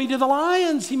may throw me to the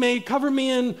lions. He may cover me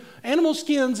in animal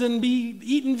skins and be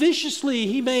eaten viciously.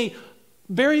 He may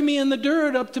bury me in the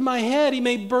dirt up to my head. He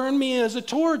may burn me as a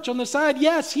torch on the side.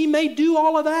 Yes, he may do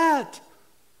all of that.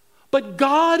 But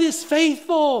God is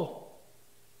faithful.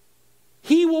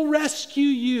 He will rescue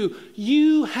you.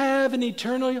 You have an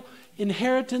eternal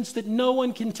inheritance that no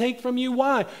one can take from you.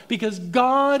 Why? Because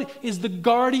God is the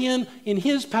guardian in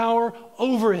His power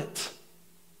over it.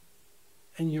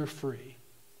 And you're free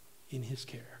in His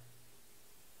care.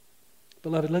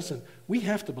 Beloved, listen, we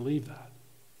have to believe that.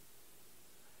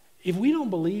 If we don't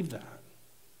believe that,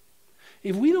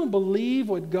 if we don't believe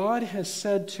what God has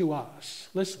said to us,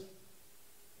 listen,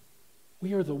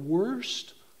 we are the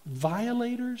worst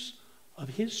violators of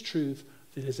His truth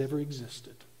that has ever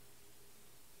existed.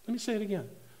 Let me say it again,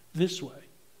 this way.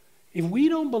 If we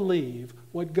don't believe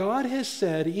what God has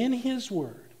said in His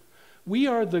Word, we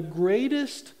are the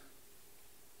greatest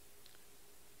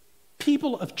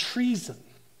people of treason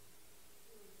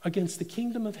against the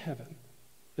kingdom of heaven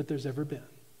that there's ever been.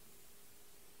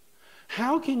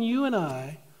 How can you and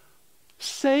I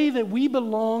say that we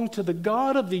belong to the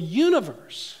God of the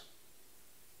universe,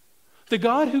 the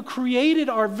God who created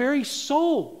our very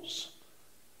souls,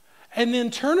 and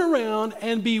then turn around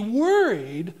and be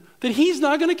worried that He's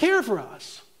not going to care for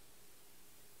us?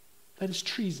 That is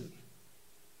treason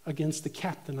against the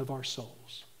captain of our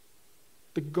souls,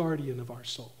 the guardian of our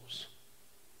souls.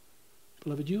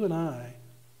 Beloved, you and I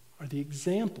are the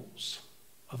examples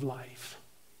of life.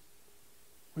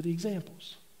 We're the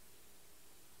examples.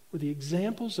 We're the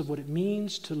examples of what it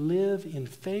means to live in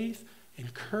faith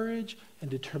and courage and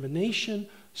determination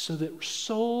so that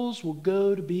souls will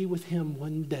go to be with Him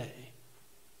one day.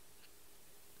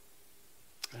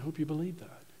 I hope you believe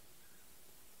that.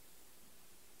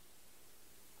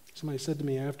 Somebody said to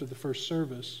me after the first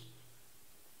service,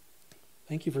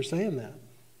 "Thank you for saying that."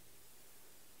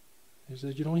 He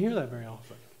said, "You don't hear that very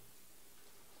often."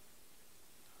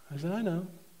 I said, "I know.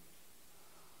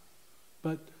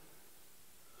 But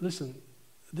listen,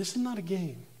 this is not a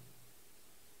game.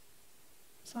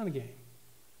 It's not a game.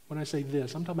 When I say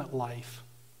this, I'm talking about life.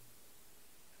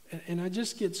 And I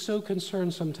just get so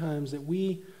concerned sometimes that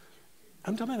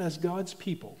I'm talking about as God's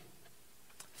people,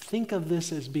 think of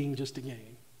this as being just a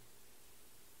game.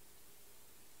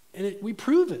 And we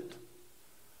prove it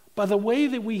by the way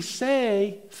that we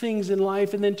say things in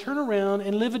life and then turn around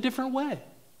and live a different way.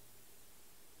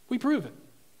 We prove it.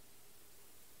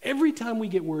 Every time we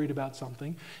get worried about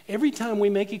something, every time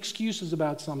we make excuses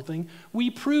about something,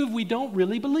 we prove we don't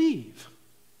really believe.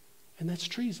 And that's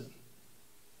treason.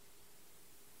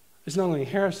 It's not only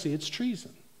heresy, it's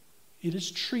treason. It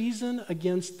is treason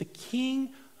against the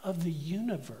King of the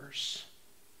universe.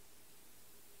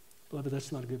 Beloved,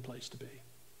 that's not a good place to be.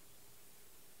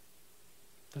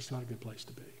 That's not a good place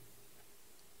to be.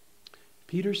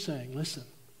 Peter's saying, listen,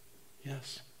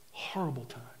 yes, horrible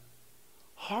time.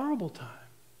 Horrible time.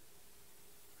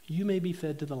 You may be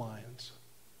fed to the lions.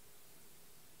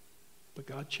 But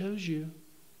God chose you.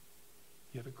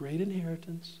 You have a great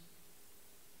inheritance.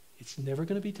 It's never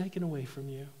going to be taken away from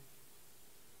you.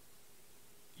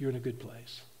 You're in a good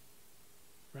place.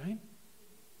 Right?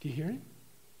 Do you hear him?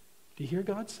 Do you hear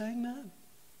God saying that?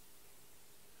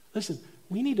 Listen,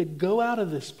 we need to go out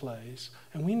of this place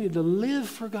and we need to live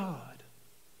for God,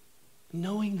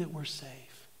 knowing that we're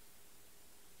safe.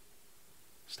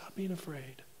 Stop being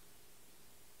afraid.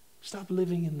 Stop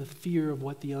living in the fear of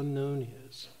what the unknown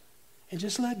is. And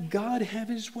just let God have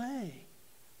His way.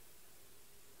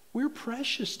 We're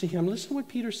precious to Him. Listen to what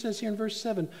Peter says here in verse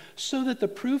 7. So that the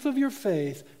proof of your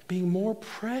faith, being more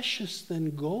precious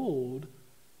than gold,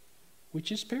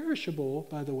 which is perishable,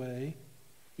 by the way,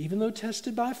 even though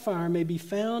tested by fire, may be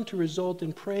found to result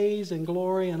in praise and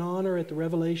glory and honor at the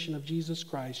revelation of Jesus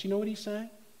Christ. You know what he's saying?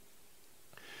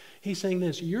 He's saying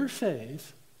this: your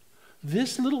faith,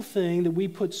 this little thing that we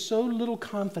put so little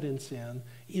confidence in,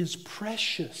 is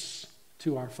precious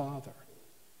to our Father.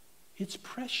 It's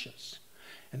precious.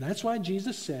 And that's why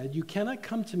Jesus said, you cannot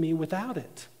come to me without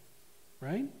it.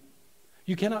 Right?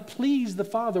 You cannot please the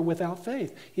Father without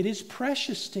faith. It is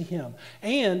precious to Him.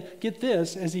 And get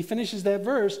this, as he finishes that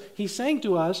verse, he's saying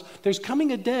to us, there's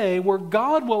coming a day where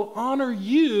God will honor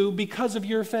you because of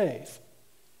your faith.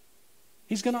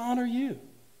 He's going to honor you.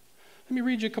 Let me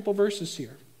read you a couple verses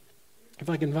here, if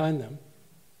I can find them.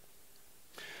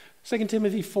 2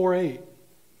 Timothy 4:8.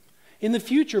 In the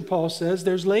future, Paul says,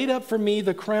 there's laid up for me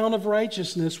the crown of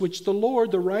righteousness, which the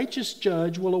Lord, the righteous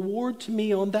judge, will award to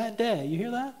me on that day. You hear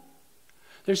that?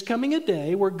 There's coming a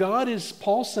day where God is,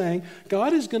 Paul's saying,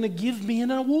 God is going to give me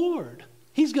an award.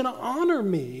 He's going to honor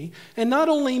me, and not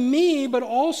only me, but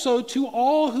also to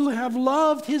all who have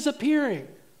loved His appearing.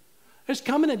 There's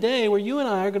coming a day where you and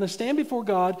I are going to stand before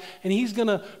God, and He's going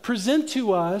to present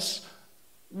to us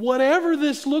whatever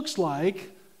this looks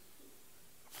like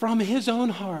from His own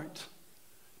heart,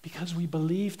 because we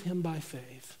believed Him by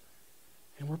faith,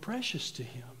 and we're precious to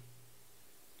Him.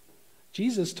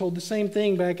 Jesus told the same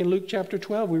thing back in Luke chapter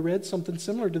 12. We read something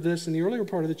similar to this in the earlier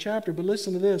part of the chapter, but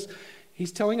listen to this.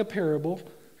 He's telling a parable,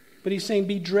 but he's saying,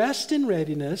 be dressed in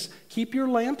readiness, keep your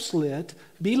lamps lit,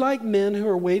 be like men who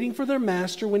are waiting for their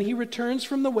master when he returns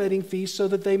from the wedding feast, so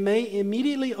that they may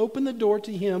immediately open the door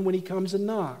to him when he comes and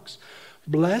knocks.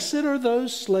 Blessed are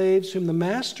those slaves whom the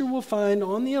master will find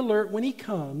on the alert when he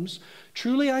comes.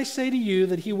 Truly I say to you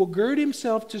that he will gird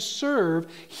himself to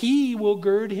serve. He will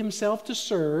gird himself to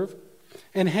serve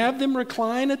and have them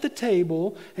recline at the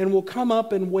table and will come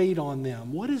up and wait on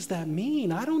them. What does that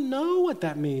mean? I don't know what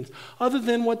that means. Other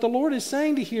than what the Lord is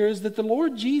saying to here is that the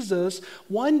Lord Jesus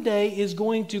one day is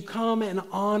going to come and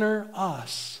honor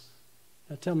us.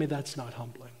 Now tell me that's not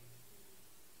humbling.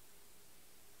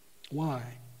 Why?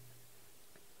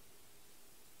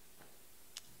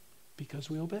 Because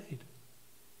we obeyed.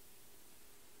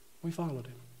 We followed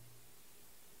him.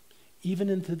 Even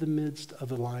into the midst of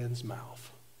the lion's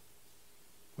mouth,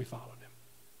 we followed him.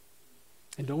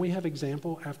 And don't we have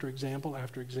example after example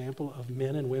after example of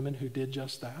men and women who did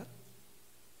just that?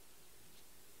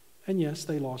 And yes,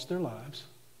 they lost their lives.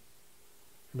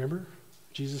 Remember,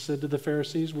 Jesus said to the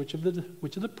Pharisees, which of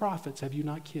the prophets have you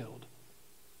not killed?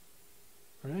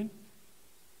 Right?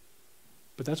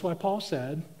 But that's why Paul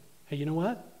said, hey, you know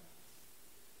what?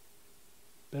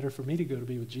 Better for me to go to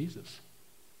be with Jesus.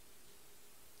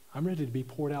 I'm ready to be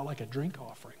poured out like a drink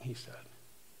offering, he said.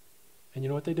 And you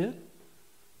know what they did?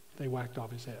 They whacked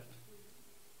off his head.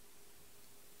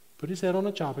 Put his head on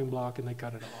a chopping block and they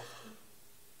cut it off.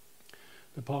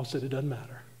 But Paul said, it doesn't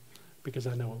matter because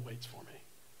I know what waits for me.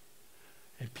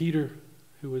 And Peter,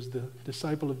 who was the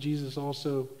disciple of Jesus,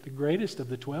 also the greatest of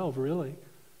the 12, really,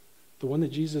 the one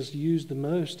that Jesus used the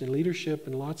most in leadership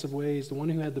in lots of ways, the one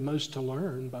who had the most to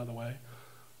learn, by the way,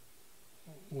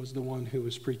 was the one who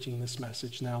was preaching this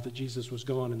message now that Jesus was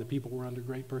gone and the people were under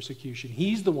great persecution.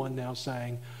 He's the one now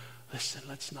saying, listen,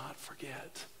 let's not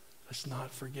forget. Let's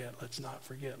not forget. Let's not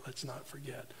forget. Let's not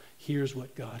forget. Here's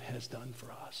what God has done for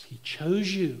us. He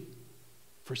chose you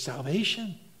for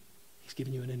salvation. He's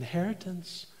given you an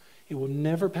inheritance. It will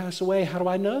never pass away. How do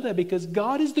I know that? Because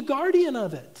God is the guardian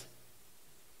of it.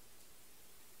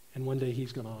 And one day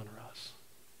he's going to honor us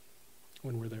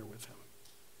when we're there with him.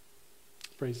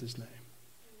 Praise his name.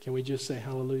 Can we just say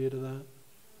hallelujah to that?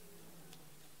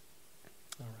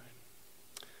 All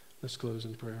right. Let's close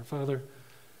in prayer. Father,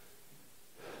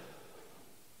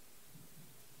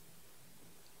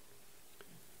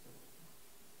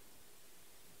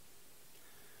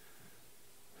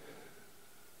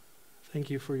 thank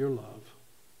you for your love.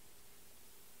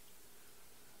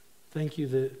 Thank you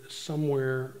that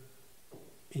somewhere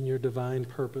in your divine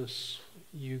purpose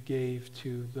you gave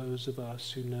to those of us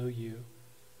who know you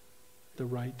the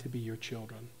right to be your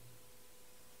children.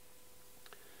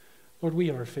 Lord, we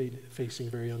are facing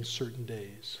very uncertain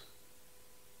days.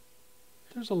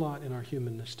 There's a lot in our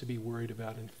humanness to be worried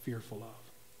about and fearful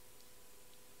of.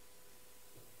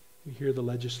 We hear the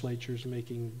legislatures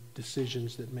making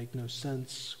decisions that make no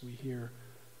sense. We hear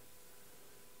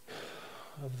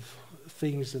of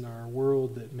things in our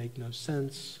world that make no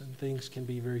sense, and things can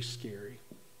be very scary.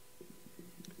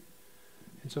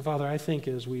 And so, Father, I think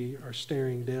as we are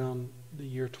staring down the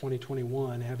year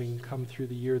 2021, having come through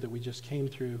the year that we just came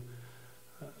through,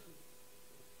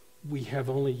 we have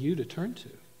only you to turn to.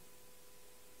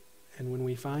 And when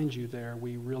we find you there,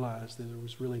 we realize that there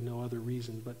was really no other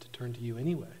reason but to turn to you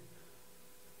anyway,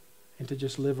 and to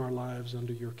just live our lives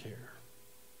under your care.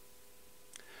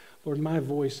 Lord, my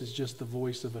voice is just the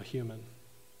voice of a human.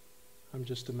 I'm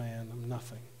just a man. I'm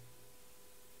nothing.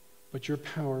 But your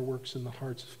power works in the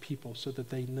hearts of people so that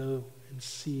they know and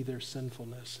see their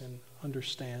sinfulness and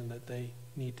understand that they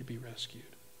need to be rescued.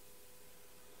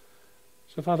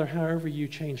 So, Father, however you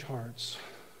change hearts,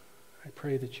 I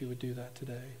pray that you would do that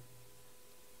today,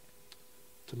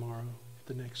 tomorrow,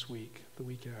 the next week, the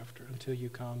week after, until you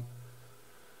come.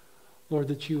 Lord,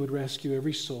 that you would rescue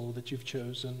every soul that you've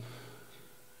chosen,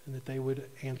 and that they would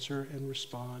answer and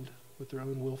respond with their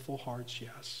own willful hearts,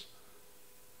 yes.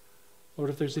 Lord,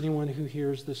 if there's anyone who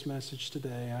hears this message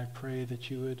today, I pray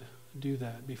that you would do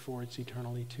that before it's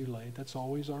eternally too late. That's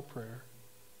always our prayer.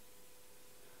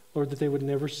 Lord, that they would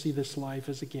never see this life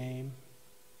as a game,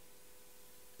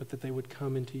 but that they would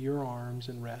come into your arms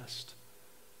and rest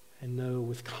and know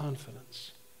with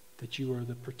confidence that you are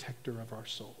the protector of our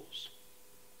souls.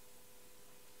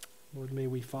 Lord, may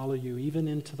we follow you even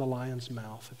into the lion's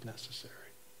mouth if necessary,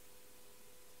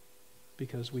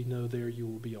 because we know there you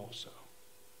will be also.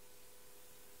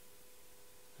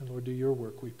 And Lord, do your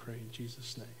work, we pray in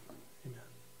Jesus' name. Amen.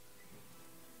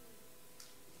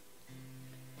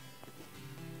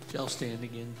 Shall stand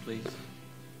again, please.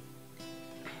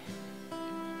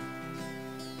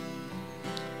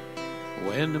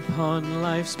 When upon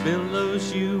life's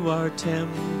billows you are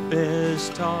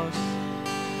tempest tossed,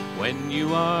 when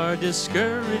you are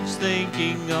discouraged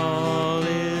thinking all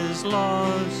is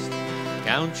lost,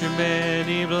 count your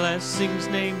many blessings,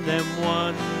 name them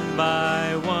one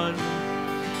by one,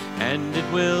 and it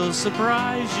will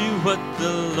surprise you what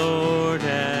the Lord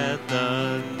hath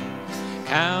done.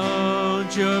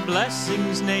 Count your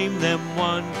blessings, name them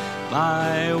one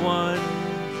by one.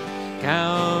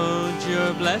 Count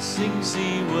your blessings,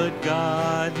 see what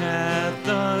God hath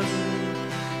done.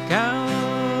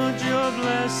 Count your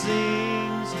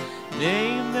blessings,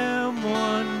 name them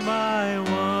one by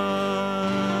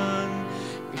one.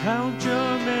 Count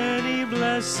your many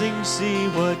blessings, see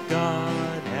what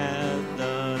God hath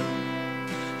done.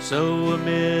 So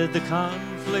amid the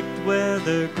conflict,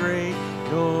 whether great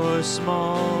or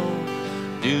small,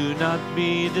 do not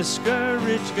be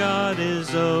discouraged, God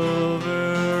is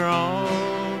over all.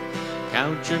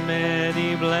 Count your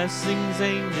many blessings,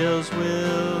 angels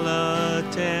will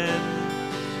attend,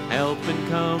 help and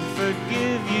comfort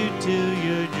give you to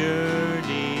your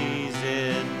journey's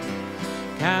end.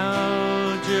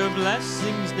 Count your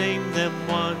blessings, name them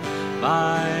one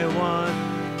by one.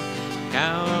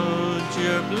 Count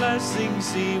your blessings,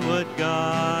 see what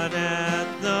God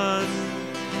hath done.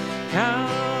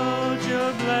 Count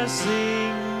your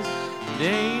blessings,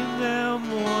 name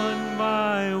them one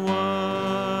by one.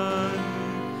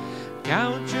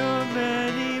 Count your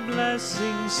many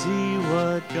blessings, see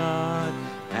what God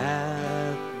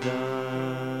hath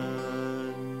done.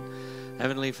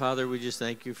 Heavenly Father, we just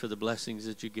thank you for the blessings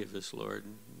that you give us, Lord.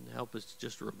 Help us,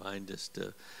 just remind us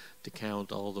to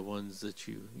count all the ones that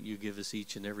you give us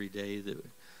each and every day, that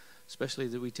especially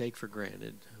that we take for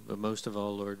granted. But most of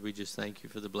all, Lord, we just thank you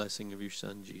for the blessing of your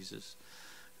Son, Jesus,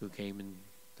 who came and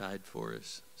died for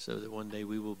us so that one day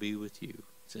we will be with you.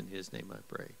 It's in his name I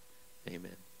pray.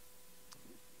 Amen.